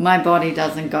 My body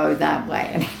doesn't go that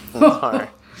way anymore. No.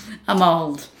 I'm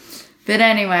old. But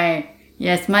anyway,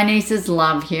 yes, my nieces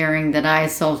love hearing that I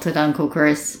assaulted Uncle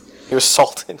Chris. You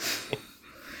assaulted him.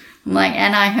 I'm like,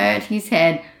 and I hurt his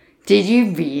head. Did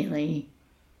you really?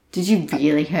 Did you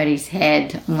really hurt his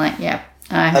head? I'm like, yeah,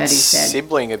 I hurt his head. That's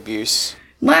sibling abuse.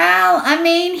 Well, I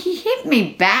mean, he hit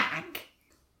me back.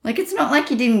 Like, it's not like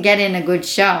he didn't get in a good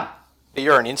shot. But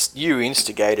you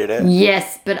instigated it.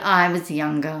 Yes, but I was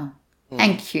younger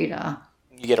and cuter.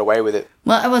 You get away with it.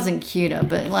 Well, I wasn't cuter,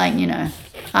 but like, you know,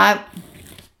 I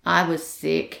was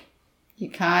sick. You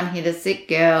can't hit a sick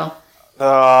girl.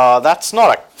 That's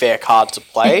not a fair card to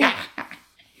play.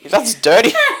 That's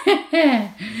dirty.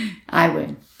 I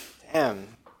would. Damn.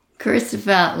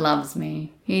 Christopher loves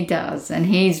me. He does. And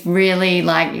he's really,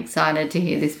 like, excited to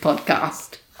hear this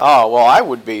podcast. Oh, well, I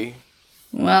would be.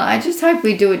 Well, I just hope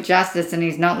we do it justice and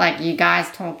he's not like you guys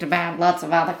talked about lots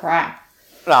of other crap.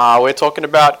 Nah, we're talking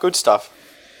about good stuff.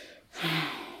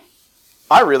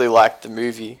 I really liked the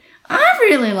movie. I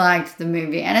really liked the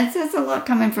movie, and it says a lot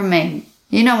coming from me.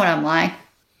 You know what I'm like.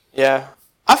 Yeah.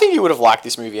 I think you would have liked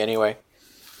this movie anyway.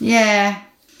 Yeah.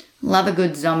 Love a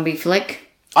good zombie flick.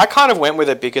 I kind of went with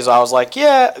it because I was like,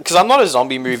 yeah, because I'm not a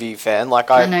zombie movie fan. Like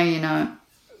I know you know.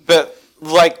 But,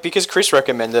 like, because Chris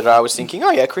recommended it, I was thinking,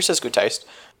 oh yeah, Chris has good taste.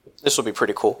 This will be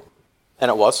pretty cool. And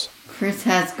it was. Chris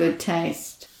has good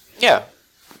taste. Yeah.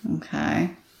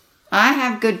 Okay. I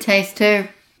have good taste too.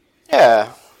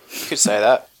 Yeah, you could say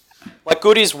that. Like,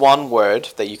 good is one word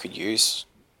that you could use.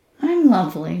 I'm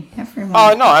lovely. Everyone.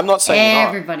 Oh, no, I'm not saying you're not.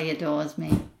 Everybody adores me.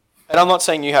 And I'm not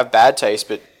saying you have bad taste,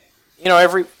 but, you know,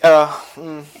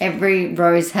 Every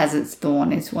rose has its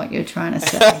thorn is what you're trying to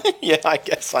say. Yeah, I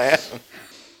guess I am.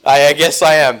 I guess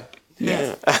I am.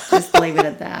 Yes, just leave it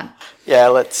at that. Yeah,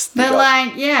 let's... But,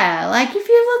 like, yeah, like, if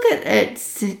you look at it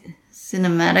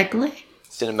cinematically...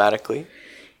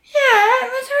 Yeah,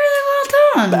 it was really well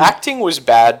done. The acting was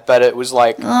bad, but it was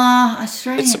like...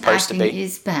 Australian it's supposed to acting be.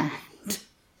 is bad.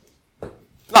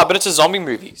 No, but it's a zombie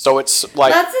movie, so it's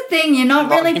like... That's the thing, you're not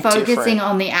really nothing focusing different.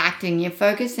 on the acting, you're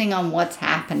focusing on what's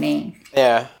happening.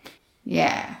 Yeah.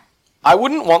 Yeah. I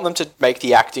wouldn't want them to make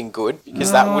the acting good,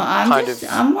 because that would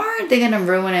I'm worried they're going to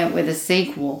ruin it with a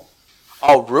sequel.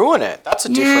 Oh, ruin it? That's a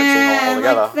different thing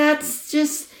altogether. Like, that's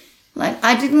just... Like,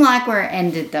 I didn't like where it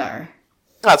ended, though.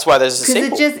 That's why there's a sequel.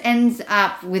 Because it just ends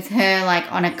up with her, like,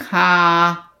 on a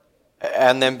car...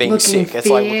 And then being looking sick. It's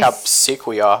like, look how sick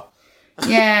we are.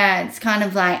 Yeah, it's kind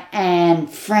of like Anne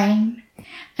Frame.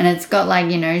 And it's got,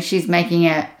 like, you know, she's making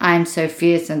a I'm so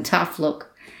fierce and tough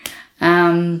look.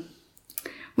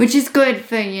 Which is good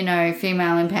for, you know,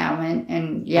 female empowerment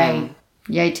and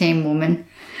yay team woman.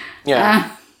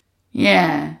 Yeah.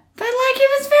 Yeah. But, like,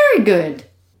 it was very good.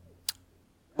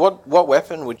 What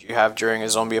weapon would you have during a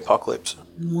zombie apocalypse?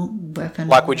 What weapon?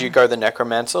 Like, would you go the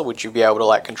necromancer? Would you be able to,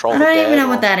 like, control the dead? I don't even know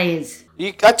what that is.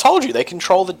 I told you, they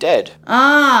control the dead.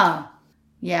 Ah.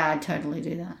 Yeah, I'd totally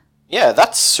do that. Yeah,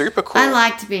 that's super cool. I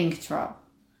like to be in control.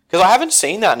 Because I haven't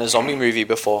seen that in a zombie movie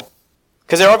before.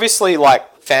 Because they're obviously,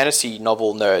 like, fantasy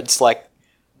novel nerds. Like,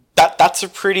 that's a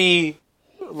pretty,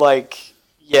 like,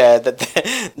 yeah,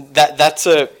 that's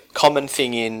a common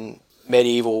thing in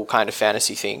medieval kind of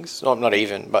fantasy things. Not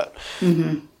even, but,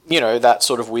 you know, that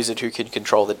sort of wizard who can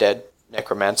control the dead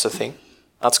necromancer thing.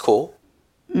 That's cool.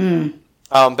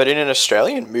 But in an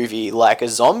Australian movie, like a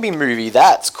zombie movie,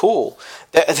 that's cool.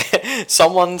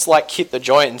 Someone's, like, hit the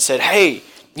joint and said, hey,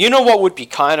 you know what would be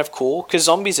kind of cool? Because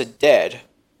zombies are dead.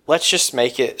 Let's just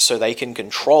make it so they can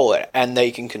control it, and they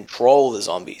can control the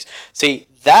zombies. See,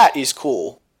 that is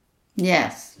cool.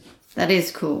 Yes, that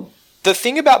is cool. The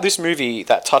thing about this movie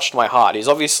that touched my heart is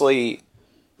obviously,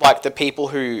 like, the people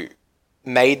who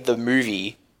made the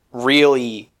movie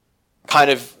really kind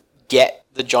of get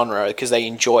the genre because they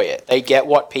enjoy it. They get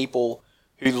what people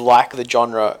who like the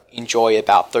genre enjoy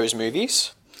about those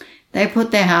movies. They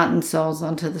put their heart and souls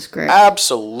onto the script.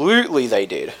 Absolutely they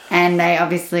did. And they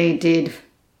obviously did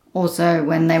also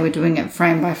when they were doing it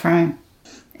frame by frame.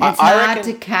 It's hard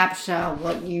to capture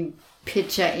what you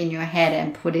picture in your head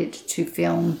and put it to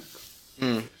film.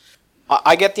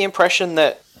 I get the impression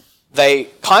that they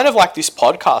kind of like this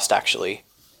podcast, actually.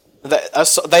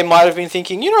 They might have been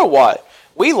thinking, you know what?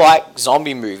 We like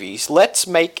zombie movies. Let's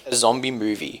make a zombie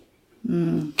movie.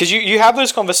 Because you have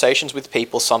those conversations with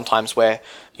people sometimes where,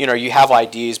 you have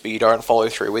ideas but you don't follow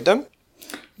through with them.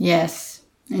 Yes.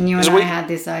 And you and I had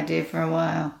this idea for a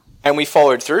while. And we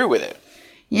followed through with it.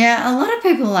 Yeah, a lot of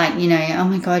people are like, oh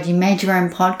my God, you made your own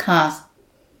podcast.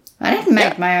 I didn't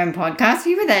make my own podcast.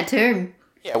 You were there too.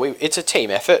 Yeah, it's a team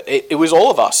effort. It was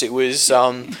all of us. It was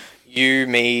you,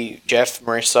 me, Jeff,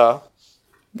 Marissa.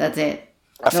 That's it.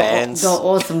 Our fans. The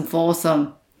awesome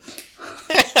foursome.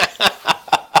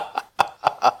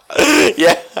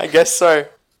 Yeah, I guess so.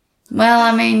 Well,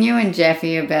 I mean, you and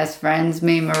Jeffy are best friends.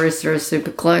 Me and Marissa are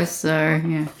super close, so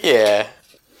yeah. Yeah.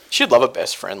 She'd love a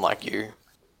best friend like you.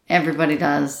 Everybody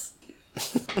does.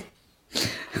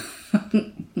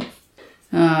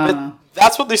 But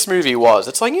that's what this movie was.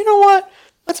 It's like, you know what?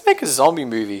 Let's make a zombie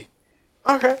movie.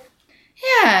 Okay.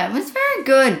 Yeah, it was very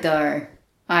good, though,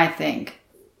 I think.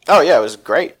 Oh, yeah, it was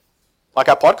great. Like,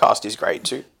 our podcast is great,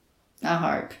 too. I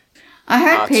hope. I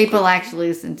hope people actually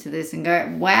listen to this and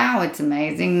go, wow, it's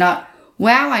amazing. Not,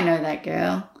 wow, I know that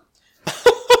girl.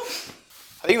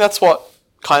 I think that's what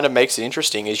kind of makes it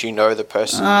interesting is the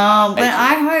person. Oh, but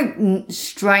I hope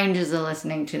strangers are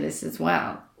listening to this as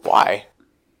well. Why?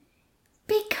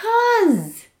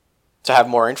 Because. To have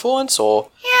more influence or?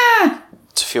 Yeah.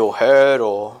 To feel heard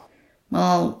or?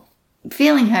 Well,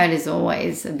 feeling heard is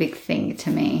always a big thing to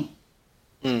me.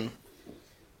 I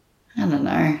don't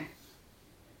know.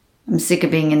 I'm sick of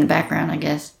being in the background, I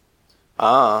guess.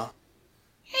 Ah.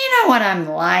 You know what I'm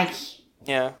like.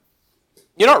 Yeah.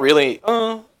 You're not really...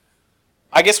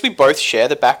 I guess we both share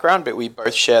the background, but we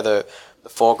both share the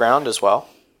foreground as well.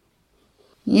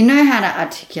 You know how to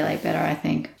articulate better, I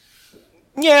think.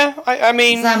 Yeah, I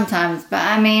mean... Sometimes, but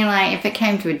I mean, like, if it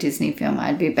came to a Disney film,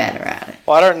 I'd be better at it.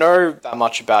 Well, I don't know that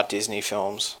much about Disney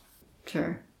films.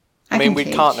 True. I mean, we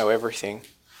can't know everything.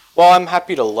 Well, I'm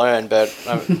happy to learn, but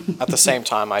at the same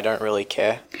time, I don't really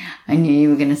care. I knew you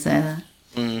were going to say that.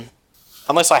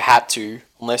 Unless I had to.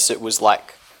 Unless it was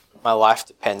like my life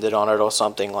depended on it or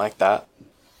something like that.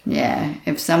 Yeah,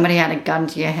 if somebody had a gun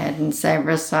to your head and say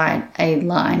recite a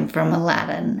line from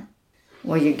Aladdin,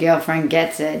 or your girlfriend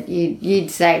gets it,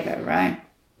 you'd save it, right?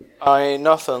 I ain't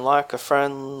nothing like a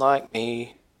friend like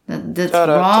me. That's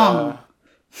wrong.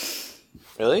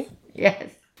 Really? Yes.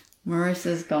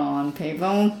 Marissa's gone,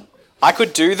 people. I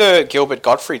could do the Gilbert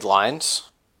Gottfried lines.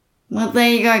 Well, there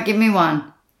you go. Give me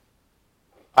one.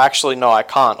 Actually, no, I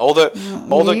can't. All the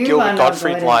Gilbert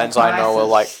Gottfried lines I know are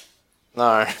like...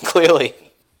 No, clearly.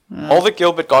 All the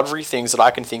Gilbert Gottfried things that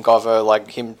I can think of are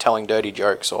like him telling dirty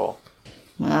jokes or...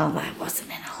 Well, that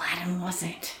wasn't in Aladdin, was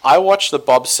it? I watched the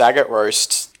Bob Saget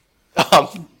roast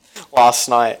last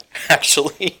night,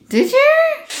 actually. Did you?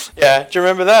 Yeah, do you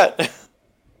remember that?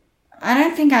 I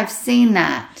don't think I've seen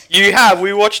that. You have.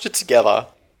 We watched it together.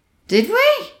 Did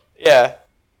we? Yeah.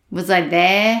 Was I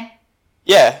there?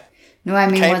 Yeah. No, I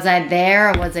mean, was I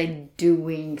there or was I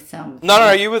doing something?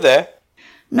 No, you were there.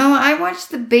 No, I watched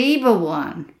the Bieber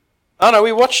one. Oh, no,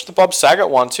 we watched the Bob Saget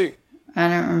one too. I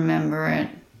don't remember it.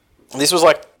 This was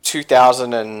like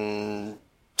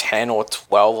 2010 or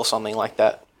 12 or something like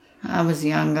that. I was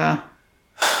younger.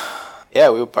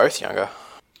 Yeah, we were both younger.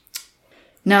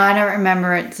 No, I don't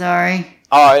remember it, sorry.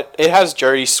 Oh, it has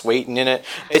Jodie Sweetin in it.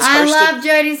 I love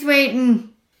Jodie Sweetin.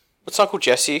 What's Uncle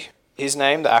Jesse? His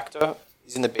name, the actor?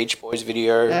 He's in the Beach Boys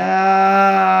video.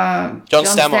 John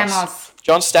Stamos.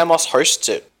 John Stamos hosts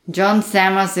it. John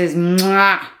Stamos is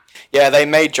mwah. Yeah, they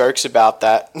made jokes about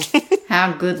that.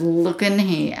 How good looking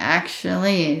he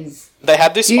actually is. They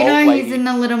had this old lady. Do you know he's in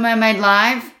The Little Mermaid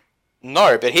Live?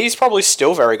 No, but he's probably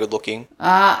still very good looking.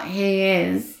 He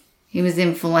is. He was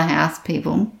in Fuller House,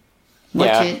 people.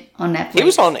 Watch it on Netflix. He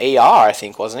was on ER, I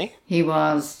think, wasn't he? He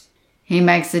was. He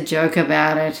makes a joke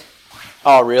about it.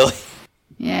 Oh, really?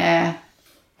 Yeah.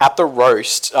 At the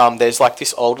roast, there's like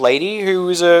this old lady who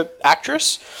was a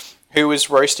actress who was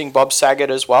roasting Bob Saget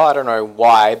as well. I don't know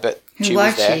why, but she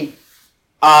was there. Who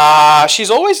was she? She's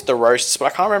always at the roasts, but I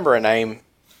can't remember her name.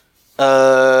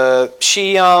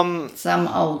 Some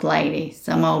old lady.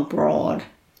 Some old broad.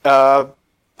 Bob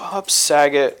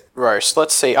Saget roast.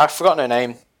 Let's see. I've forgotten her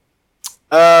name.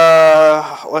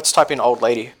 Let's type in old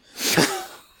lady.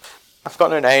 I've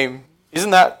forgotten her name.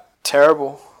 Isn't that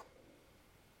terrible?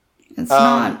 It's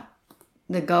not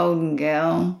the Golden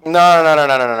Girl.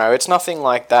 No. It's nothing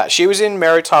like that. She was in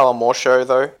Mary Tyler Moore Show,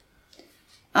 though.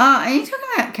 Oh, are you talking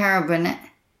about Carol Burnett?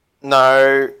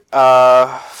 No.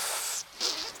 I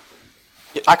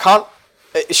can't...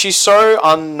 She's so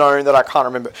unknown that I can't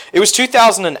remember. It was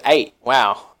 2008.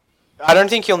 Wow. I don't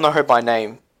think you'll know her by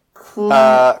name.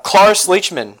 Cla- Cloris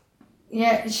Leachman.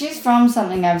 yeah, she's from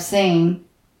something I've seen.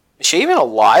 Is she even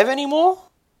alive anymore?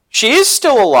 She is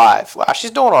still alive. Wow,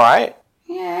 she's doing alright.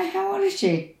 Yeah, how old is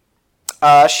she?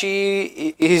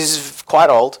 She is quite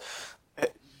old.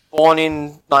 Born in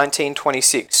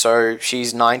 1926, so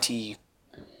she's 90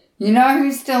 You know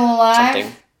who's still alive?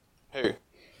 something. Who?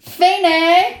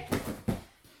 Feeney!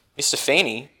 Mr.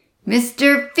 Feeney?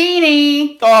 Mr.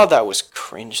 Feeney! Oh, that was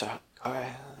cringe, that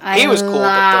guy. He was cool, but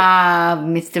love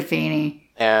Mr. Feeney.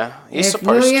 yeah, he's If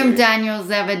supposed William to. Daniels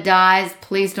ever dies,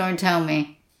 please don't tell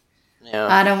me. Yeah.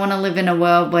 I don't want to live in a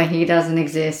world where he doesn't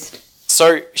exist.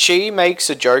 So she makes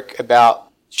a joke about,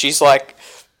 she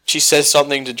says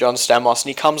something to John Stamos, and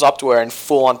he comes up to her and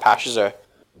full on pashes her,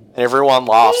 and everyone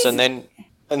laughs, and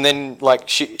then like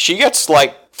she gets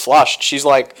like flushed. She's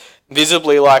like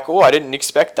visibly like, oh, I didn't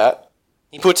expect that.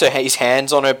 He puts his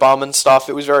hands on her bum and stuff.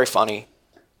 It was very funny.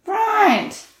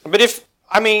 Right. But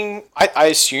I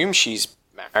assume she's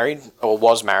married or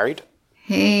was married.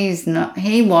 He's not.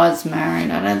 He was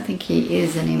married. I don't think he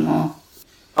is anymore.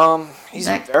 He's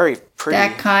very pretty.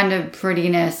 That kind of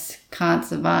prettiness can't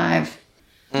survive.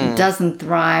 It doesn't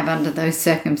thrive under those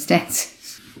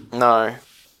circumstances. No,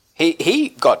 he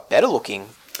got better looking.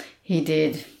 He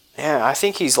did. Yeah, I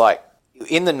think he's like,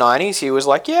 in the 90s, he was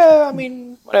like, yeah, I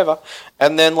mean, whatever.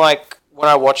 And then, like, when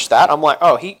I watched that, I'm like,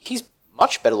 oh, he's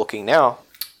much better looking now.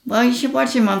 Well, you should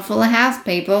watch him on Fuller House,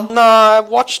 people.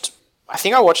 No, I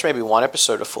think I watched maybe one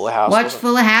episode of Fuller House. Watch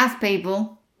Fuller House,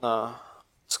 people. No,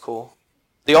 it's cool.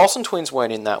 The Olsen twins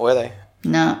weren't in that, were they?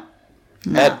 No.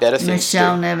 They had better things to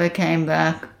Michelle do. never came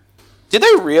back. Did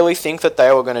they really think that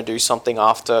they were going to do something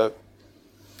after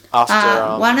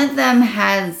One of them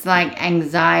has like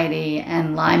anxiety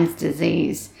and Lyme's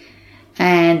disease,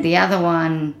 and the other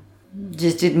one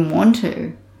just didn't want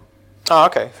to. Oh,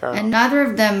 okay, fair enough. And neither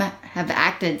of them have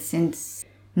acted since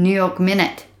New York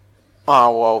Minute.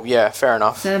 Oh, well, yeah, fair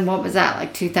enough. So what was that,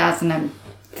 like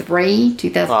 2003?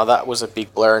 2000? Oh, that was a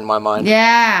big blur in my mind.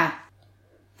 Yeah.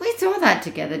 We saw that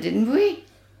together, didn't we?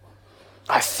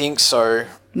 I think so.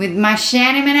 With my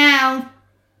Shanny Manel.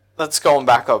 That's going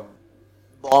back a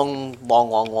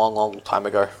long time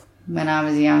ago. When I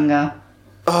was younger.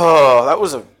 Oh, that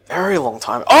was a very long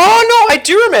time. Oh, no, I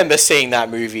do remember seeing that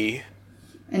movie.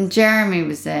 And Jeremy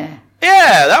was there.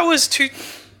 Yeah, that was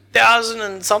 2000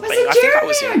 and something. Was it I think that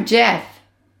was Jeremy or him. Jeff?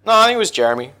 No, I think it was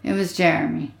Jeremy. It was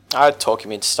Jeremy. I'd talk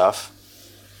him into stuff.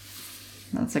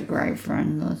 That's a great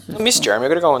friend. That's just I miss cool. Jeremy. I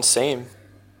gotta go and see him.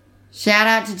 Shout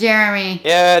out to Jeremy.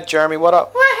 Yeah, Jeremy, what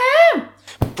up? Woohoo!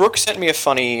 Brooke sent me a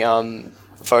funny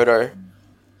photo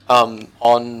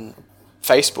on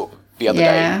Facebook the other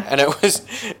Yeah. day, and it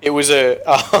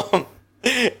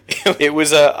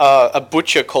was a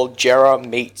butcher called Jera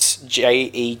Meats,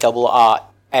 Jerra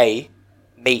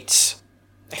Meats.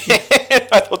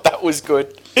 I thought that was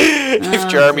good. If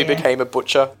Jeremy dear. became a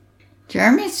butcher,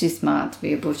 Jeremy's too smart to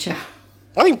be a butcher.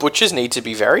 I think butchers need to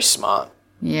be very smart.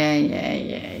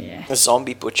 Yeah. A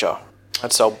zombie butcher.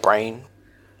 I'd sell brain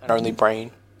and only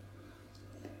brain.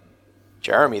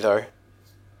 Jeremy, though.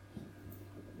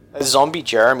 A zombie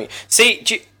Jeremy. See,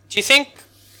 do you think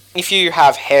if you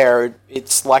have hair,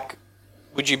 it's like,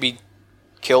 would you be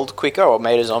killed quicker or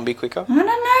made a zombie quicker? I don't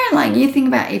know. Like, you think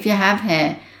about if you have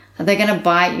hair, are they going to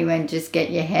bite you and just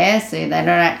get your hair so they don't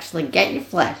actually get your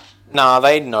flesh? Nah,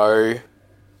 they know.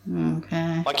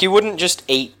 Okay. Like, you wouldn't just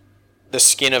eat the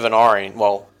skin of an orange.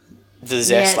 Well, the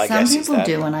zest, I guess, some is people that.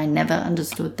 do, and I never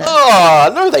understood that.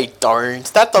 Oh, no, they don't.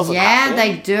 That doesn't Yeah, happen.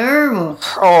 they do.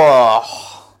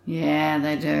 Oh. Yeah,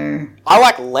 they do. I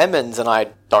like lemons, and I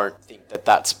don't think that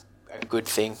that's a good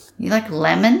thing. You like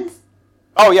lemons?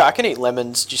 Oh, yeah, I can eat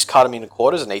lemons. Just cut them into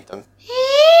quarters and eat them.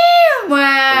 Ew!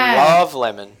 Love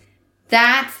lemon.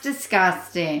 That's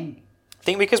disgusting. I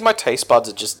think because my taste buds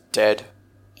are just dead.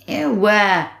 Ew.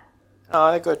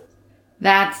 Oh, they're good.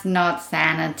 That's not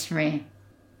sanitary.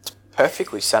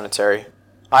 Perfectly sanitary.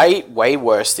 I eat way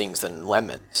worse things than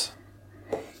lemons.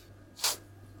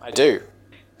 I do.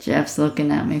 Jeff's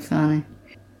looking at me funny.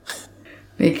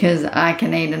 Because I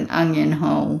can eat an onion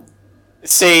whole.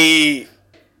 See...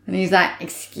 And he's like,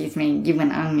 excuse me, you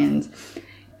want onions.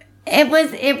 It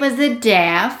was a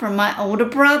dare from my older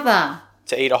brother.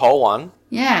 To eat a whole one.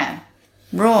 Yeah.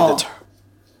 Raw.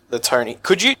 The Tony.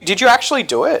 Did you actually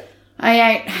do it?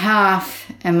 I ate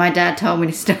half and my dad told me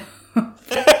to stop.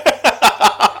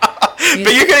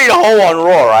 But you can eat a whole one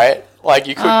raw, right? Like,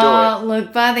 you could do it.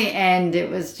 Look, by the end, it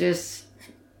was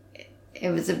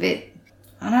a bit,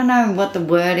 I don't know what the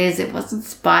word is. It wasn't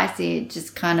spicy. It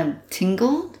just kind of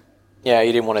tingled. Yeah,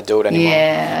 you didn't want to do it anymore.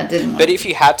 Yeah, I didn't. But if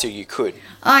you had to, you could.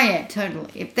 Oh yeah, totally.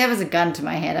 If there was a gun to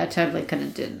my head, I totally could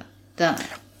have done it.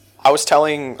 I was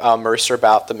telling Marissa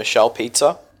about the Michelle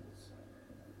pizza.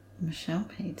 Michelle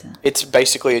pizza. It's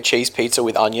basically a cheese pizza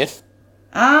with onion.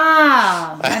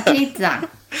 Ah, my pizza.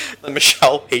 The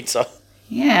Michelle pizza.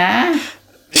 Yeah.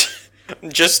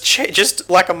 Just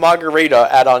like a margarita,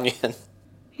 add onion.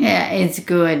 Yeah, it's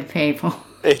good, people.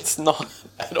 It's not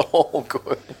at all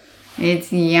good.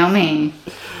 It's yummy.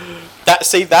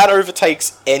 That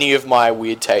overtakes any of my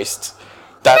weird tastes.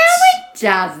 No, it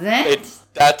doesn't.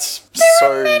 That's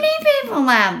there are many people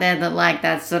out there that like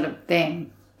that sort of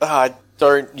thing.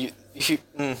 There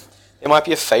might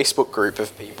be a Facebook group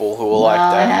of people who are like No,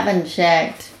 I that. haven't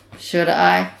checked. Should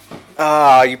I?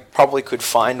 You probably could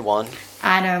find one.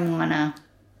 I don't wanna.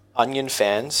 Onion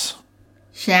fans.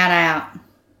 Shout out.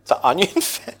 It's an onion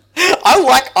fan. I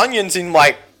like onions in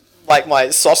like my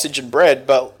sausage and bread,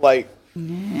 but like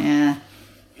Yeah.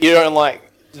 you don't like.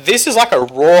 This is like a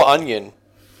raw onion,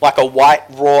 like a white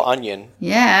raw onion.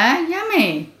 Yeah,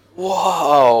 yummy.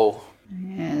 Whoa.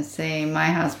 Yeah, see, my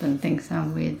husband thinks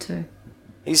I'm weird too.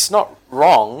 He's not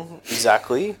wrong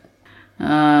exactly.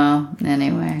 Oh,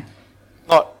 anyway.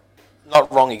 Not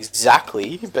wrong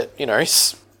exactly, but you know,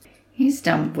 He's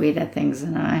done weirder things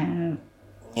than I have.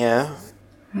 yeah.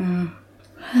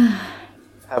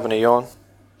 Having a yawn.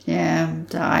 Yeah, I'm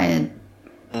tired.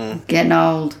 Getting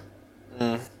old.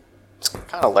 It's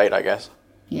kind of late, I guess.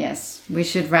 Yes, we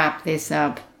should wrap this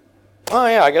up. Oh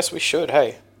yeah, I guess we should.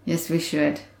 Hey. Yes, we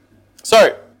should.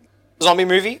 So, zombie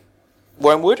movie,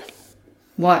 Wyrmwood.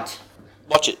 Watch.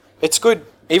 Watch it. It's good,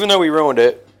 even though we ruined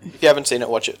it. If you haven't seen it,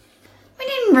 watch it. We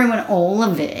didn't ruin all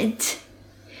of it,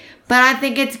 but I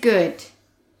think it's good.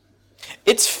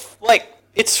 It's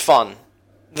fun.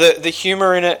 The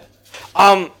humor in it.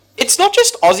 It's not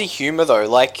just Aussie humor though.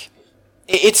 Like,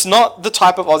 it's not the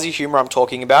type of Aussie humor I'm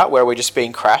talking about where we're just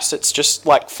being crass. It's just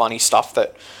like funny stuff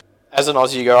that, as an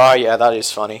Aussie, you go, oh yeah, that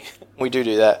is funny. We do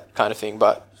that kind of thing.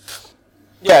 But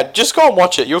yeah, just go and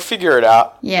watch it. You'll figure it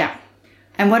out. Yeah.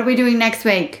 And what are we doing next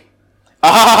week?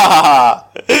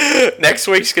 Next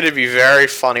week's going to be very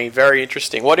funny, very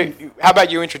interesting. How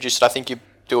about you introduce it? I think you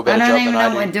do a better job than I do. I don't even know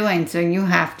what we're doing, so you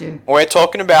have to. We're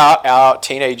talking about our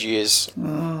teenage years.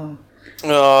 Oh,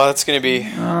 that's going to be...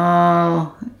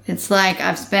 Oh, it's like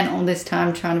I've spent all this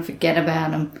time trying to forget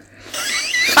about them.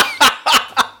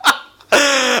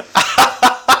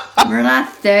 We're in our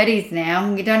 30s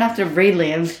now. You don't have to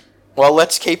relive. Well,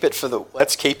 let's keep it for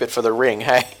the ring,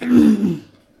 hey.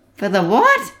 For the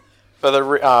what?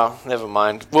 Never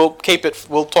mind. We'll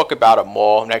talk about it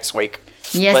more next week.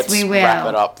 Yes, we will. Let's wrap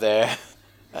it up there.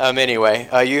 Anyway,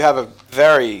 you have a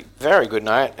very, very good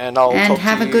night, and I'll talk to you. And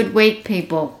have a good week,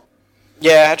 people.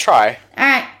 Yeah, try. All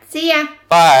right. See ya.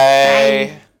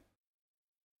 Bye. Bye.